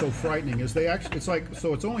what is so frightening. Is they actually, it's like,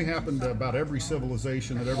 so it's only happened to about every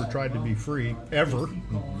civilization that ever tried to be free, ever.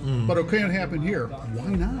 But it can't happen here. Why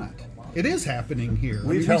not? It is happening here.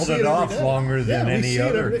 We've held it off longer than we any see it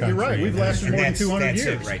other every day. country. You're right. We've lasted more than 200 that's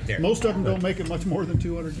years. it right there. Most of them don't make it much more than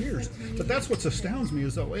 200 years. But that's what astounds me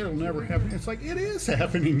is that it'll never happen. It's like it is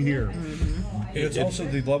happening here. It's also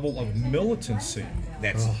the level of militancy.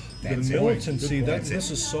 That's The militancy,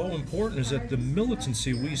 this is so important, is that the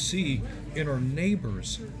militancy we see in our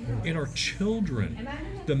neighbors, in our children,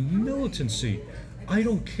 the militancy. I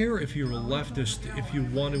don't care if you're a leftist, if you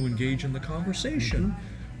want to engage in the conversation,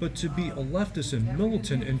 but to be a leftist and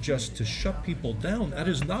militant and just to shut people down, that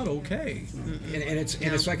is not okay. And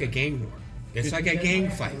it's like a gang war. It's like a gang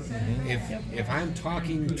fight. If I'm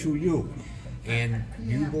talking to you and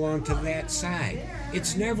you belong to that side,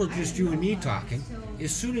 it's never just you and me talking.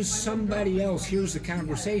 As soon as somebody else hears the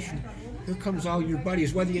conversation, here comes all your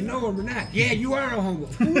buddies, whether you know them or not. Yeah, you are a homo.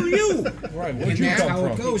 Who are you? Right, where'd And you that's come how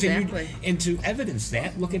it from? goes. Exactly. And to evidence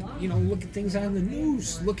that, look at things on the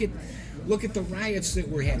news. Look at the riots that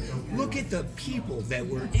were had. Look at the people that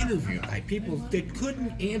were interviewed by people that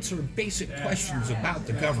couldn't answer basic questions about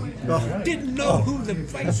the government. Didn't know who the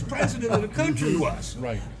vice president of the country was.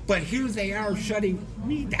 Right. But here they are shutting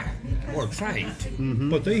me down, or trying to.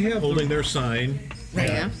 But they have Holding their sign,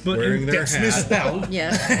 Yeah. but wearing their That's hat. misspelled.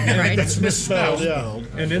 Yes. Right. That's misspelled.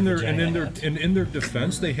 And in their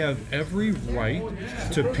defense, they have every right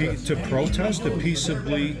to protest, to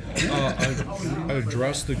peaceably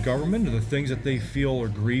address the government and the things that they feel are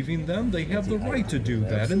grieving them. They have the right to do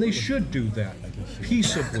that, and they should do that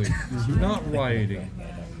peaceably, not rioting.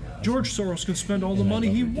 George Soros can spend all the money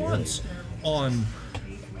he wants on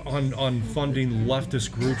funding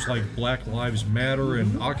leftist groups like Black Lives Matter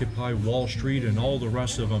and Occupy Wall Street and all the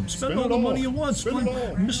rest of them. Spend all the money you want. Spend it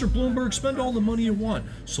all. Mr. Bloomberg, spend all the money you want,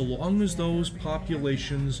 so long as those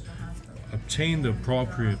populations obtain the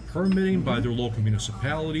appropriate permitting by their local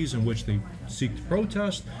municipalities in which they seek to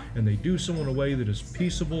protest, and they do so in a way that is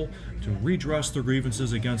peaceable to redress their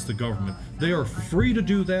grievances against the government. They are free to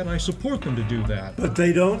do that, and I support them to do that. But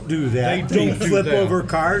they don't do that. They don't do flip that. over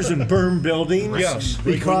cars and burn buildings. Yes.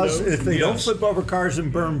 Because if they don't Yes. flip over cars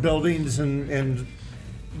and burn buildings and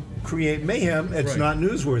create mayhem, it's Right. not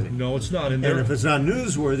newsworthy. No, it's not. And if it's not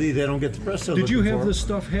newsworthy, they don't get the press they're Did you looking have for. this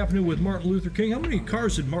stuff happening with Martin Luther King? How many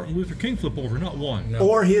cars did Martin Luther King flip over? Not one.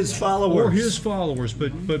 Or his followers. Or his followers,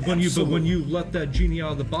 but when you let that genie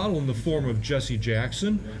out of the bottle in the form of Jesse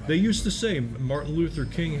Jackson, they used to say Martin Luther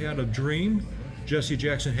King had a dream. Jesse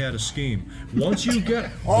Jackson had a scheme. Once you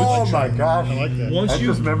get Oh my gosh! I like that. once I you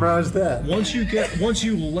just memorized that. once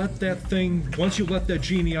you let that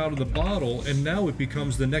genie out of the bottle, and now it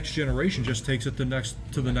becomes the next generation just takes it to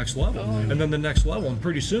the next level, and then the next level, and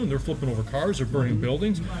pretty soon they're flipping over cars, they're burning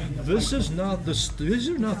buildings. These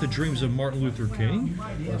are not the dreams of Martin Luther King.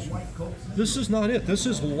 This is not it. This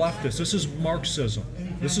is leftist. This is Marxism.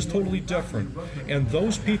 This is totally different. And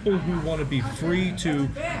those people who want to be free to,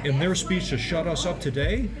 in their speech, to shut us up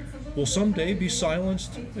today, will someday be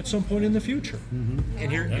silenced at some point in the future.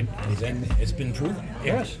 And here, and It's been proven.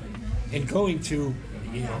 yes, and going to,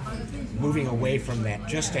 moving away from that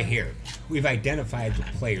just a hair, we've identified the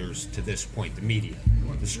players to this point, the media,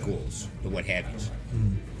 the schools, the what have yous.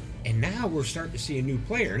 And now we're starting to see a new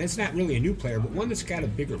player, and it's not really a new player, but one that's got a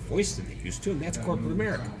bigger voice than they used to, and that's corporate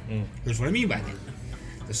America. Here's what I mean by that.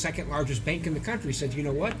 The second largest bank in the country said, you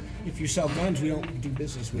know what? If you sell guns, we don't do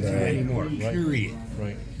business with you anymore. Period.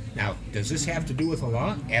 Right. Now, does this have to do with a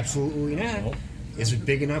law? Absolutely not. Nope. Is it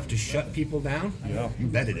big enough to shut people down? Yeah. You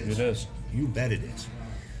bet it is. It is. You bet it is.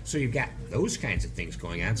 So you've got those kinds of things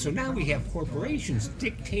going on. So now we have corporations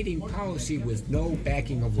dictating policy with no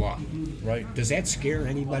backing of law. Right. Does that scare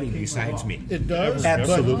anybody besides me? It does,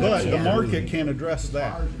 Absolutely. but the market can't address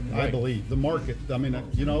that, I believe. The market, I mean,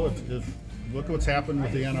 if look what's happened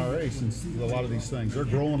with the NRA since a lot of these things. They're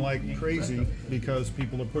growing like crazy because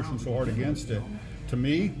people are pushing so hard against it. To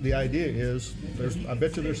me, the idea is, I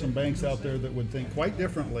bet you there's some banks out there that would think quite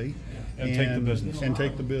differently And take the business. And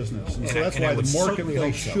take the business. And so And I- that's and I why would the certainly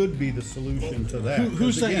marketplace hope so. should be the solution to that.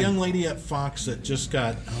 Who's 'Cause that again- young lady at Fox that just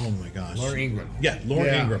got? Oh my gosh, Laura Ingraham. Yeah, Laura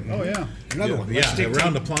Yeah. Ingraham. Oh, yeah. Another one. Let's Yeah, a dictate-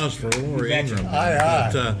 round of applause for Laura Betcha. Ingraham. Aye, aye.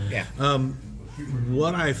 But, Yeah.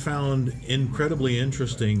 what I found incredibly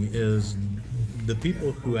interesting is the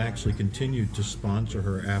people who actually continued to sponsor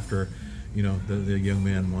her after, the young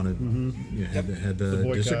man wanted, had the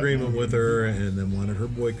boycott. disagreement with her and then wanted her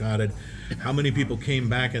boycotted. How many people came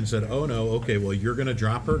back and said, "Oh no, okay, well you're going to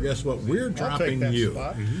drop her. Guess what? We're dropping that you."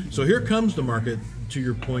 spot. So here comes the market. To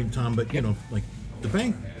your point, Tom, but like the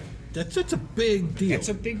bank, that's a big deal. That's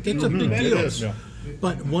a big deal. It's a big It deal. is. Yeah.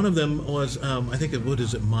 But one of them was, I think what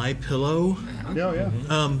is it, My Pillow, Yeah.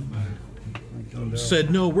 said,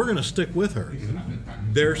 no, we're going to stick with her.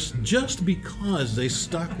 There's just because they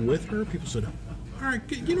stuck with her, people said, all right,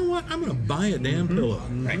 you know what? I'm going to buy a damn pillow,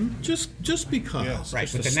 Right. just because. Right,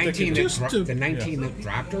 but to the stick 19 it- that just dro- to- the 19 that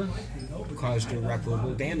dropped her caused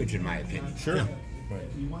irreparable damage, in my opinion. Sure.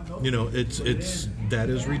 It's that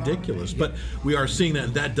is ridiculous. But we are seeing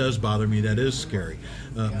that. That does bother me. That is scary.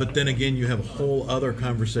 But then again, you have a whole other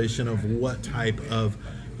conversation of what type of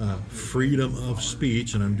freedom of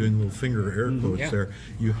speech, and I'm doing little finger air quotes Yeah. there,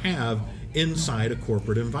 you have inside a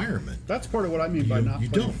corporate environment. That's part of what I mean by You- not you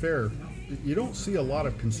playing don't. fair. You don't see a lot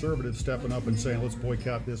of conservatives stepping up and saying, let's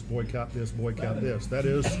boycott this, boycott this, boycott this. That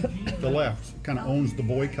is, the left kind of owns the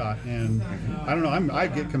boycott. And I don't know, I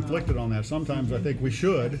get conflicted on that. Sometimes I think we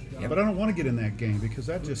should, but I don't want to get in that game because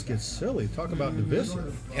that just gets silly. Talk about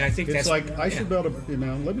divisive. And I think it's that's like I should be able to,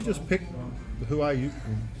 let me just pick who I use,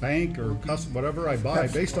 bank or whatever I buy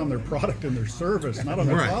based on their product and their service, not on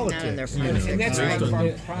their Right. politics. Not on their you know? politics. And that's Right. part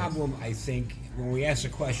of the problem, I think, when we ask the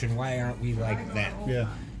question, why aren't we like that?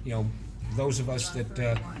 Yeah. Those of us that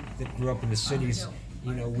grew up in the cities,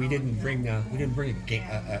 we didn't bring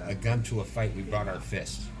a gun to a fight. We brought our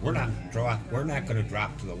fists. We're not going to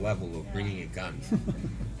drop to the level of bringing a gun.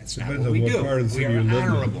 That's not Depends what on we what do. part of the We city are you live in.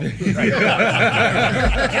 honorable. Right.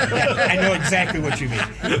 I know exactly what you mean.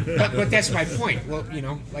 But that's my point. Well,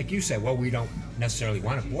 like you said, we don't necessarily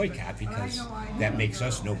want to boycott because that makes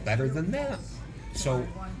us no better than them. So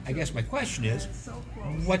I guess my question is,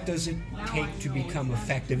 what does it take to become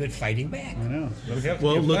effective at fighting back? I know.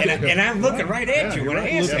 Well, look at And I'm looking right at you when I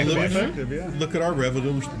ask that Look, question. effective, yeah. Look at our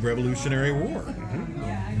Revolutionary War.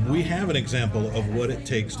 We have an example of what it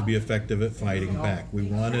takes to be effective at fighting back. We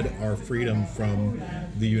wanted our freedom from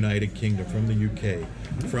the United Kingdom, from the UK,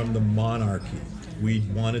 from the monarchy. We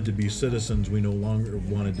wanted to be citizens. We no longer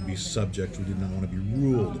wanted to be subjects. We did not want to be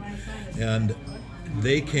ruled. And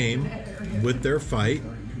they came with their fight,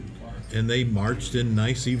 and they marched in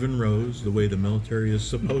nice even rows, the way the military is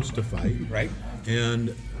supposed to fight. Right.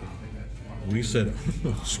 And we said,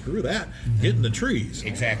 screw that. Get in the trees.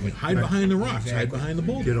 Exactly. Hide behind the rocks. Hide behind the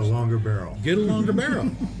boulders. Get a longer barrel. Get a longer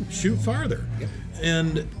barrel. Shoot farther.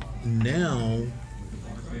 And now,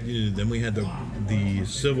 then we had the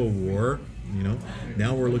Civil War.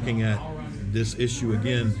 Now we're looking at this issue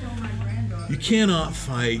again. You cannot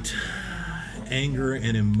fight anger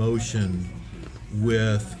and emotion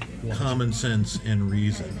with common sense and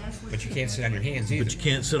reason. But you can't sit on your hands either. But you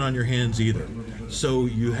can't sit on your hands either. So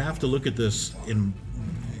you have to look at this and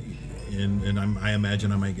I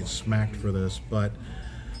imagine I might get smacked for this, but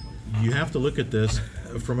you have to look at this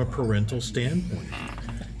from a parental standpoint.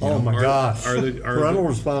 Oh my gosh! Parental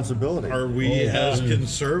responsibility. Are we as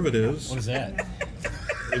conservatives? What is that?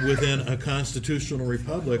 Within a constitutional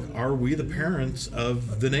republic, are we the parents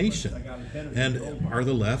of the nation? And are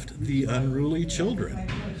the left the unruly children?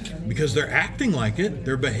 Because they're acting like it,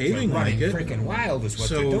 they're behaving like it. Freaking wild is what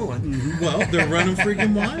they're doing. Well, they're running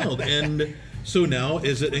freaking wild. And so now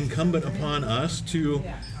is it incumbent upon us to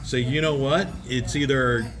say, you know what? It's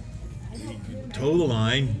either toe the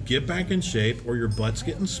line, get back in shape, or your butt's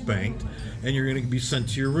getting spanked, and you're going to be sent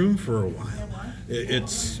to your room for a while.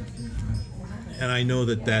 And I know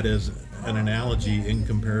that is an analogy in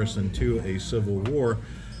comparison to a civil war.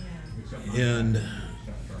 And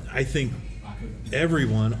I think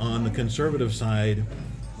everyone on the conservative side,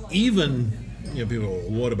 even people,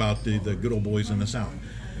 what about the good old boys in the South?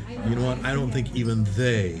 You know what? I don't think even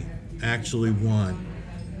they actually want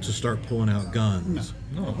to start pulling out guns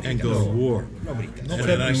and go to war.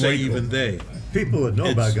 And I say even they. People that know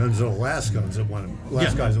about guns are the last guys that want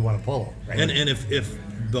to pull them. Right? And if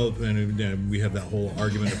we have that whole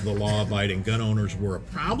argument, if the law-abiding gun owners were a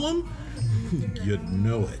problem, you'd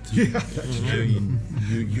know it. Yeah,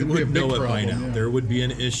 you would know it by now. Yeah. There would be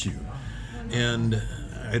an issue. And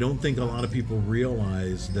I don't think a lot of people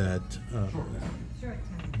realize that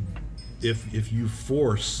if you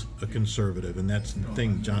force a conservative, and that's the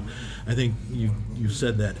thing, John, I think you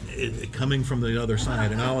said that, coming from the other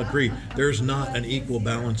side, and I'll agree, there's not an equal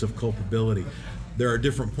balance of culpability. There are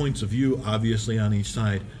different points of view, obviously, on each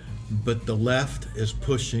side, but the left is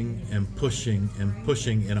pushing and pushing and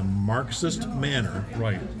pushing in a Marxist manner.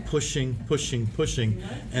 Right. Pushing,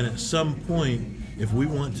 and at some point, if we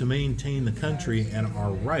want to maintain the country and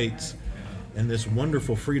our rights and this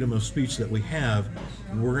wonderful freedom of speech that we have,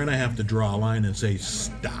 we're going to have to draw a line and say,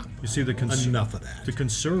 stop. You see, enough of that. The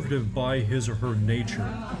conservative, by his or her nature,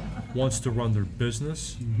 wants to run their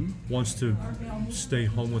business, wants to stay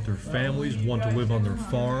home with their families, want to live on their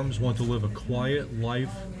farms, want to live a quiet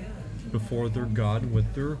life before their God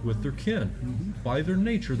with their kin. By their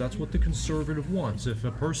nature, that's what the conservative wants. If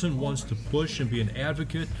a person wants to push and be an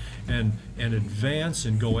advocate and advance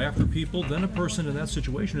and go after people, then a person in that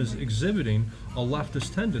situation is exhibiting a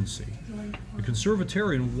leftist tendency. The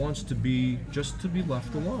conservatarian wants to be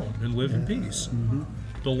left alone and live in peace.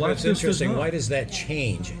 The leftist It's interesting. does not. Why does that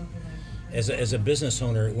change? As a business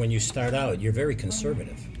owner, when you start out, you're very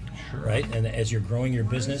conservative. Right? And as you're growing your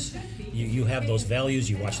business, you have those values,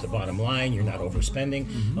 you watch the bottom line, you're not overspending.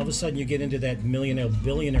 All of a sudden you get into that millionaire,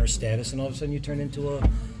 billionaire status, and all of a sudden you turn into a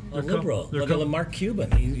liberal. Look at Mark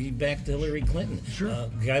Cuban. He backed Hillary Clinton. Sure.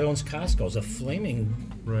 Guy that owns Costco is a flaming...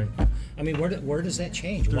 Right. I mean, where does that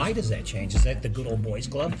change? Why does that change? Is that the good old boys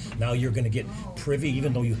club? Now you're going to get privy,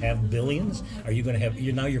 even though you have billions? Are you going to have...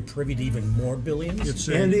 You're privy to even more billions?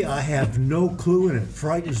 Andy, I have no clue, and it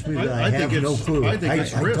frightens me that I have no clue. I think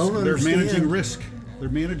it's risk. Don't They're understand. managing risk. They're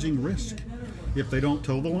managing risk. If they don't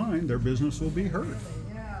toe the line, their business will be hurt.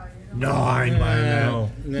 No, I ain't buying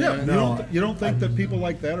that. No. You don't think that people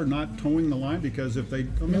like that are not towing the line because if they...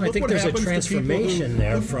 I think there's a transformation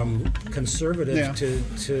there from conservative Yeah.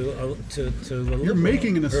 to You're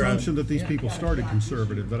making an assumption that these people started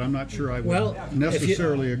conservative that I'm not sure I would Well,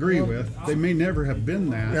 necessarily agree with. They may never have been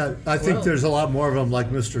that. Yeah, I think there's a lot more of them like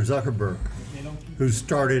Mr. Zuckerberg, who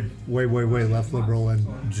started way left liberal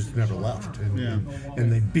and just never left.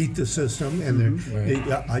 And they beat the system. And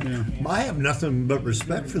I have nothing but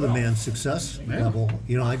respect for the man's success level.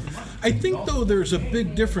 I think, though, there's a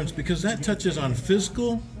big difference because that touches on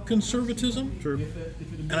fiscal conservatism. True.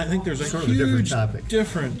 And I think there's a Sort of a different huge topic.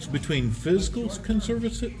 difference between fiscal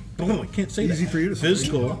conservatism. I can't say Easy that. for you to say.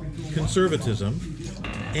 Fiscal conservatism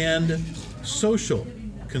and social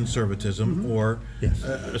conservatism or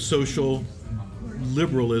social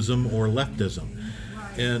liberalism or leftism.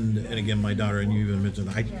 And again, my daughter, and you even mentioned,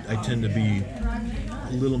 I tend to be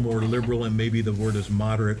a little more liberal, and maybe the word is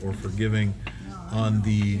moderate or forgiving on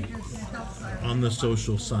the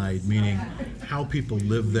social side, meaning how people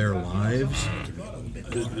live their lives.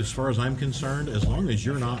 As far as I'm concerned, as long as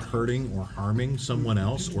you're not hurting or harming someone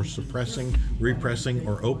else or suppressing, repressing,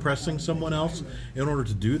 or oppressing someone else in order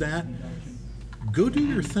to do that, go do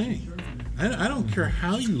your thing. I don't care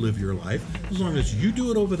how you live your life, as long as you do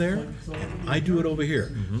it over there and I do it over here,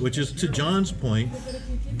 which is, to John's point,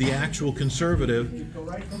 the actual conservative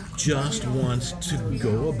just wants to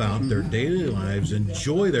go about their daily lives,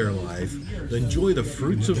 enjoy their life, enjoy the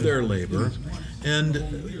fruits of their labor,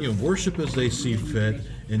 and worship as they see fit,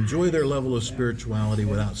 enjoy their level of spirituality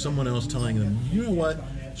without someone else telling them, you know what,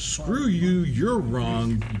 screw you, you're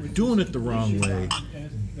wrong, you're doing it the wrong way,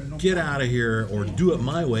 get out of here, or do it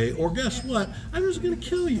my way, or guess what, I'm just going to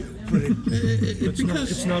kill you.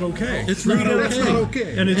 It's not okay. It's not okay. That's not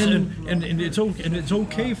okay. And it's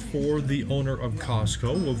okay for the owner of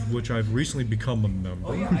Costco, of which I've recently become a member.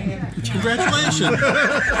 Congratulations.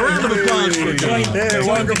 A round of applause for John. Hey,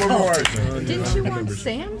 welcome aboard. Didn't you want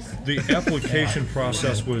Sam's? The application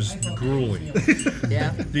process was grueling.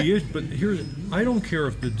 Yeah. But I don't care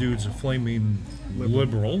if the dude's a flaming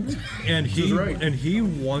liberal, and he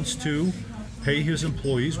wants to pay his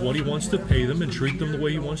employees what he wants to pay them and treat them the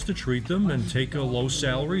way he wants to treat them and take a low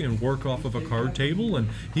salary and work off of a card table, and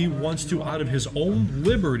he wants to, out of his own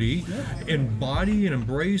liberty, embody and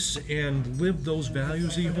embrace and live those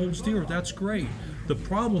values he holds dear. That's great. The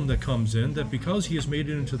problem that comes in that because he has made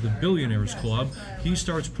it into the billionaires club, he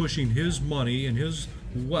starts pushing his money and his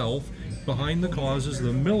wealth behind the causes of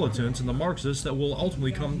the militants and the Marxists that will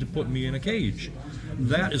ultimately come to put me in a cage.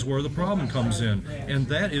 That is where the problem comes in. And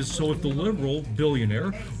that is, so if the liberal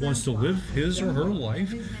billionaire wants to live his or her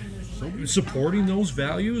life supporting those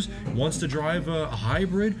values, wants to drive a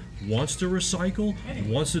hybrid, wants to recycle,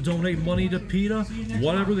 wants to donate money to PETA,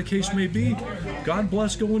 whatever the case may be, God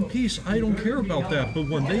bless, go in peace. I don't care about that. But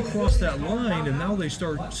when they cross that line and now they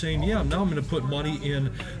start saying, yeah, now I'm going to put money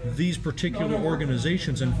in these particular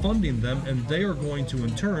organizations and funding them, and they are going to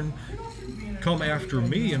in turn come after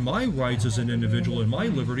me and my rights as an individual and my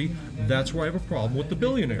liberty, that's where I have a problem with the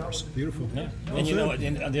billionaires. Beautiful. Yeah. And you know,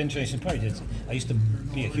 and the interesting part is, I used to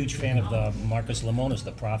be a huge fan of the Marcus Lemonis,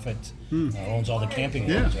 the prophet, owns all the camping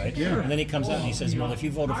grounds, right? Yeah. And then he comes out and he says, well, if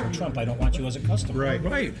you voted for Trump, I don't want you as a customer.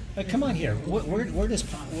 Right. Come on here. Where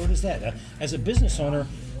does that? As a business owner,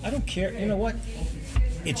 I don't care. You know what?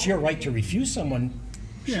 It's your right to refuse someone.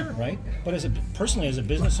 Yeah. Right? But personally, as a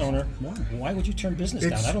business owner, why would you turn business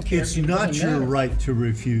down? I don't care. It's It not doesn't your matter. right to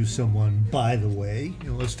refuse someone, by the way.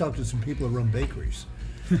 Let's talk to some people that run bakeries.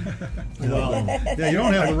 Well, Yeah, you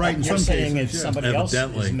don't have the right in you're some saying cases. it's somebody else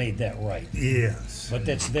Evidently. has made that right. Yes. But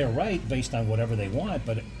that's their right based on whatever they want.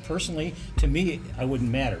 But personally, to me, I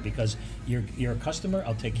wouldn't matter because you're a customer.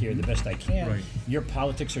 I'll take care of the best I can. Right. Your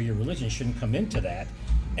politics or your religion shouldn't come into that.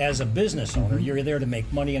 As a business owner, you're there to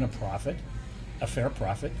make money and a profit, a fair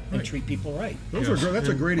profit, and treat people right. That's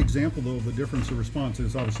a great example, though, of the difference of response.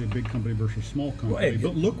 It's obviously a big company versus small company. Right.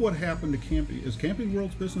 But look what happened to Camping. Is Camping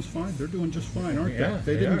World's business fine? They're doing just fine, aren't Yeah, they?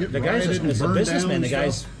 They they didn't are. get The guy's rioted and as a burned businessman, down the and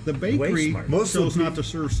guy's stuff. The way bakery smart. Most of chose the not to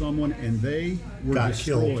serve someone, and they were Got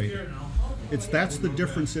destroyed. That's the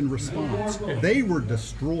difference in response. They were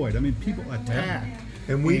destroyed. I mean, people attacked.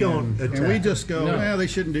 And we don't And we attack. just go, well, they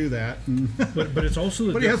shouldn't do that. But it's also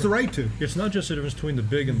the But he has the right to. It's not just the difference between the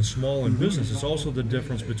big and the small in business. It's also the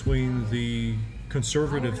difference between the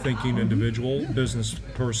conservative thinking individual business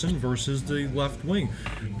person versus the left wing.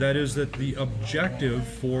 That is that the objective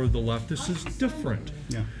for the leftists is different.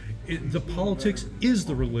 Yeah. The politics is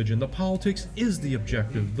the religion. The politics is the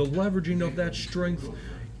objective. The leveraging of that strength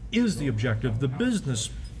is the objective. The business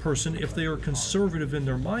person, if they are conservative in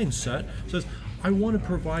their mindset, says, I want to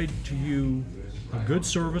provide to you a good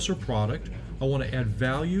service or product. I want to add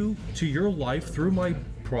value to your life through my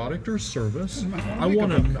product or service. I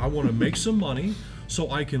want to make some money so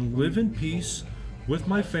I can live in peace with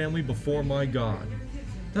my family before my God.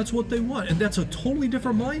 That's what they want, and that's a totally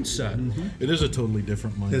different mindset. It is a totally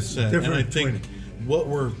different mindset. It's different and I think between-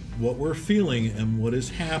 what we're feeling and what is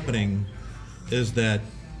happening is that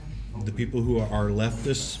the people who are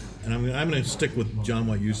leftists, and I'm going to stick with John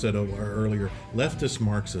what you said earlier, leftist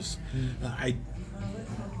Marxists. I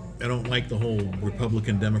don't like the whole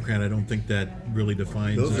Republican Democrat. I don't think that really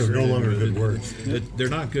defines. Those are no longer good words. They're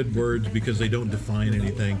not good words because they don't define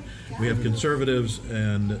anything. We have conservatives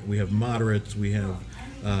and we have moderates. We have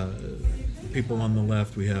people on the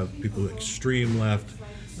left. We have people extreme left.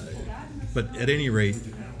 But at any rate,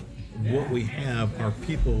 what we have are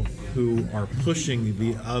people who are pushing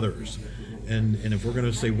the others. And if we're going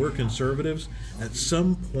to say we're conservatives, at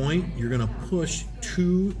some point you're going to push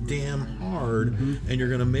too damn hard, and you're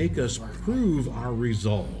going to make us prove our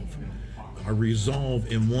resolve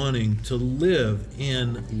in wanting to live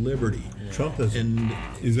in liberty. Trump is. And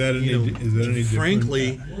Is that any? Is that any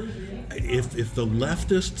frankly, if the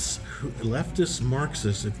leftist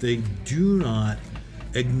Marxists, if they do not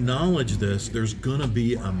acknowledge this, there's going to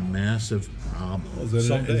be a massive problem. Is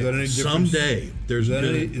that any different? Someday there's Is that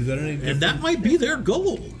gonna, any- is that any and that different? might be their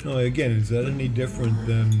goal. No, again, is that any different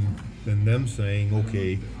than them saying,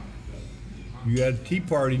 okay, you got a Tea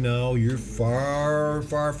Party now, you're far,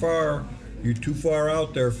 you're too far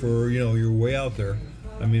out there for, you're way out there.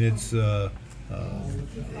 I mean, it's,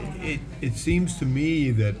 it seems to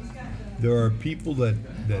me that there are people that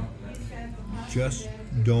just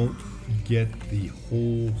don't get the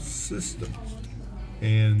whole system,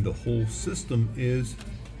 and the whole system is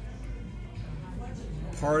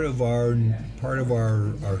part of our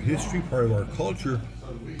history, part of our culture,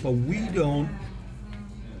 but we don't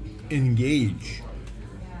engage.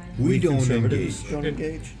 We don't Conservatives engage. don't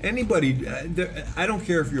engage. Anybody, I don't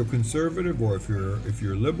care if you're conservative or if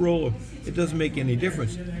you're liberal. It doesn't make any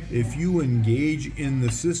difference. If you engage in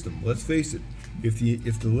the system, let's face it. If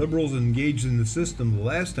the liberals engaged in the system the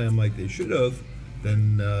last time like they should have,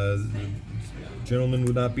 then the gentleman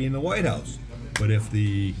would not be in the White House. But if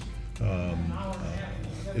the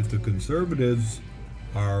conservatives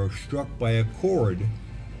are struck by a chord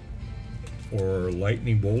or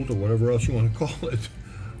lightning bolt or whatever else you want to call it,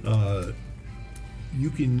 you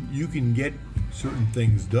can get certain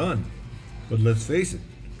things done. But let's face it.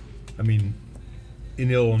 I mean, in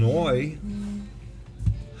Illinois,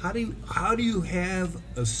 how do you have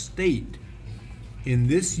a state in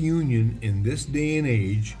this union in this day and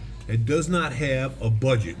age that does not have a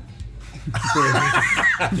budget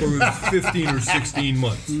for 15 or 16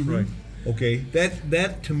 months? Right. Okay,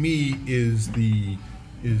 that to me is the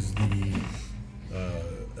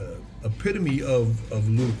epitome of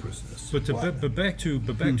ludicrousness. But back to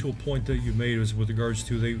a point that you made is with regards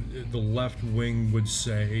to the left wing would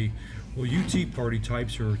say, well, you Tea Party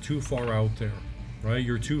types are too far out there, right?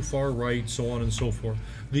 You're too far right, so on and so forth.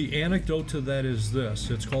 The anecdote to that is this: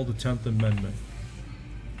 it's called the 10th Amendment.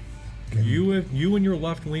 You and your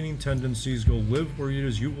left-leaning tendencies go live where it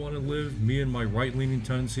is you want to live. Me and my right-leaning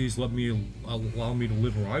tendencies allow me to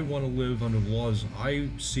live where I want to live under the laws I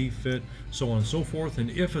see fit, so on and so forth. And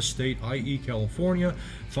if a state, i.e. California,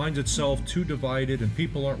 finds itself too divided and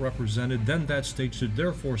people aren't represented, then that state should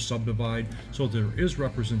therefore subdivide so there is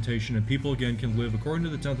representation and people again can live according to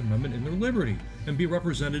the 10th Amendment in their liberty and be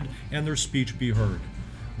represented and their speech be heard.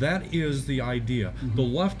 That is the idea. The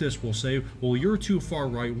leftist will say, well, you're too far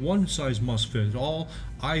right, one size must fit all,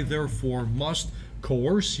 I therefore must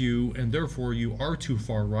coerce you, and therefore you are too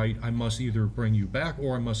far right, I must either bring you back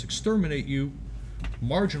or I must exterminate you,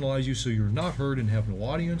 marginalize you so you're not heard and have no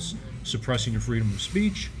audience, suppressing your freedom of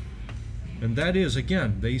speech. And that is,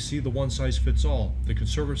 again, they see the one size fits all. The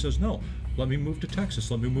conservative says, no, let me move to Texas,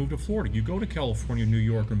 let me move to Florida. You go to California, New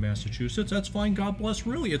York, or Massachusetts, that's fine, God bless,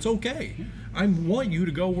 really, it's okay. I want you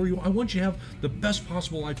to go where I want you to have the best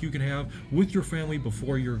possible life you can have with your family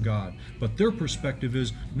before your God. But their perspective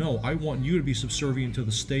is, no, I want you to be subservient to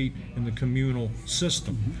the state and the communal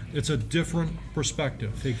system. It's a different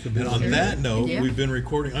perspective. And on that note, Yeah. we've been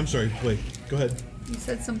recording. I'm sorry, wait, go ahead. You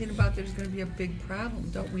said something about there's going to be a big problem.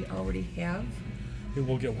 Don't we already have? It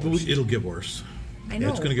will get worse. It'll get worse. I know.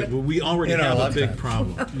 It's going to get. but We already In our have a lifetime. big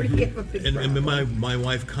problem. we already have a big And problem. my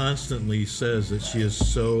wife constantly says that she is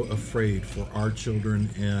so afraid for our children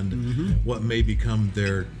and what may become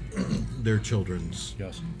their children's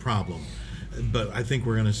Yes. problem. But I think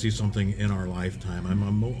we're going to see something in our lifetime.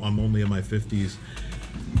 I'm only in my 50s.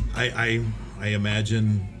 I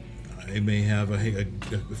imagine I may have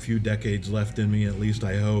a few decades left in me, at least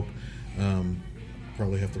I hope.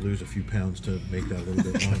 Probably have to lose a few pounds to make that a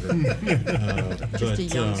little bit longer. Just a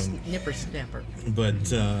young nipper snapper. But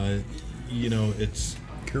it's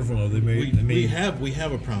Careful now, they may. we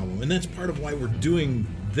have a problem, and that's part of why we're doing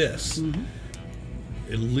this.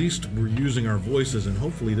 At least we're using our voices, and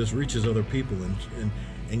hopefully this reaches other people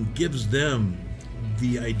and gives them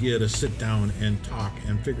the idea to sit down and talk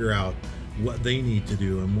and figure out what they need to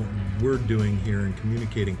do and what we're doing here and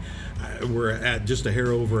communicating. We're at just a hair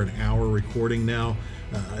over an hour recording now.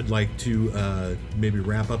 I'd like to maybe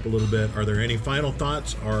wrap up a little bit. Are there any final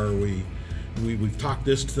thoughts? Are we've talked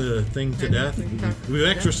this thing to death. We've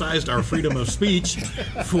exercised our freedom of speech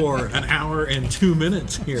for an hour and 2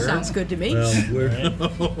 minutes here. Sounds good to me.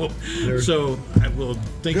 So I will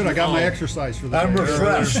thank you Good, I got all. my exercise for that. I'm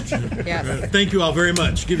refreshed. Yes. Thank you all very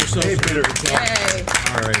much. Give yourselves Hey, a Peter. applause. Yay.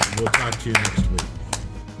 All right, we'll talk to you next week.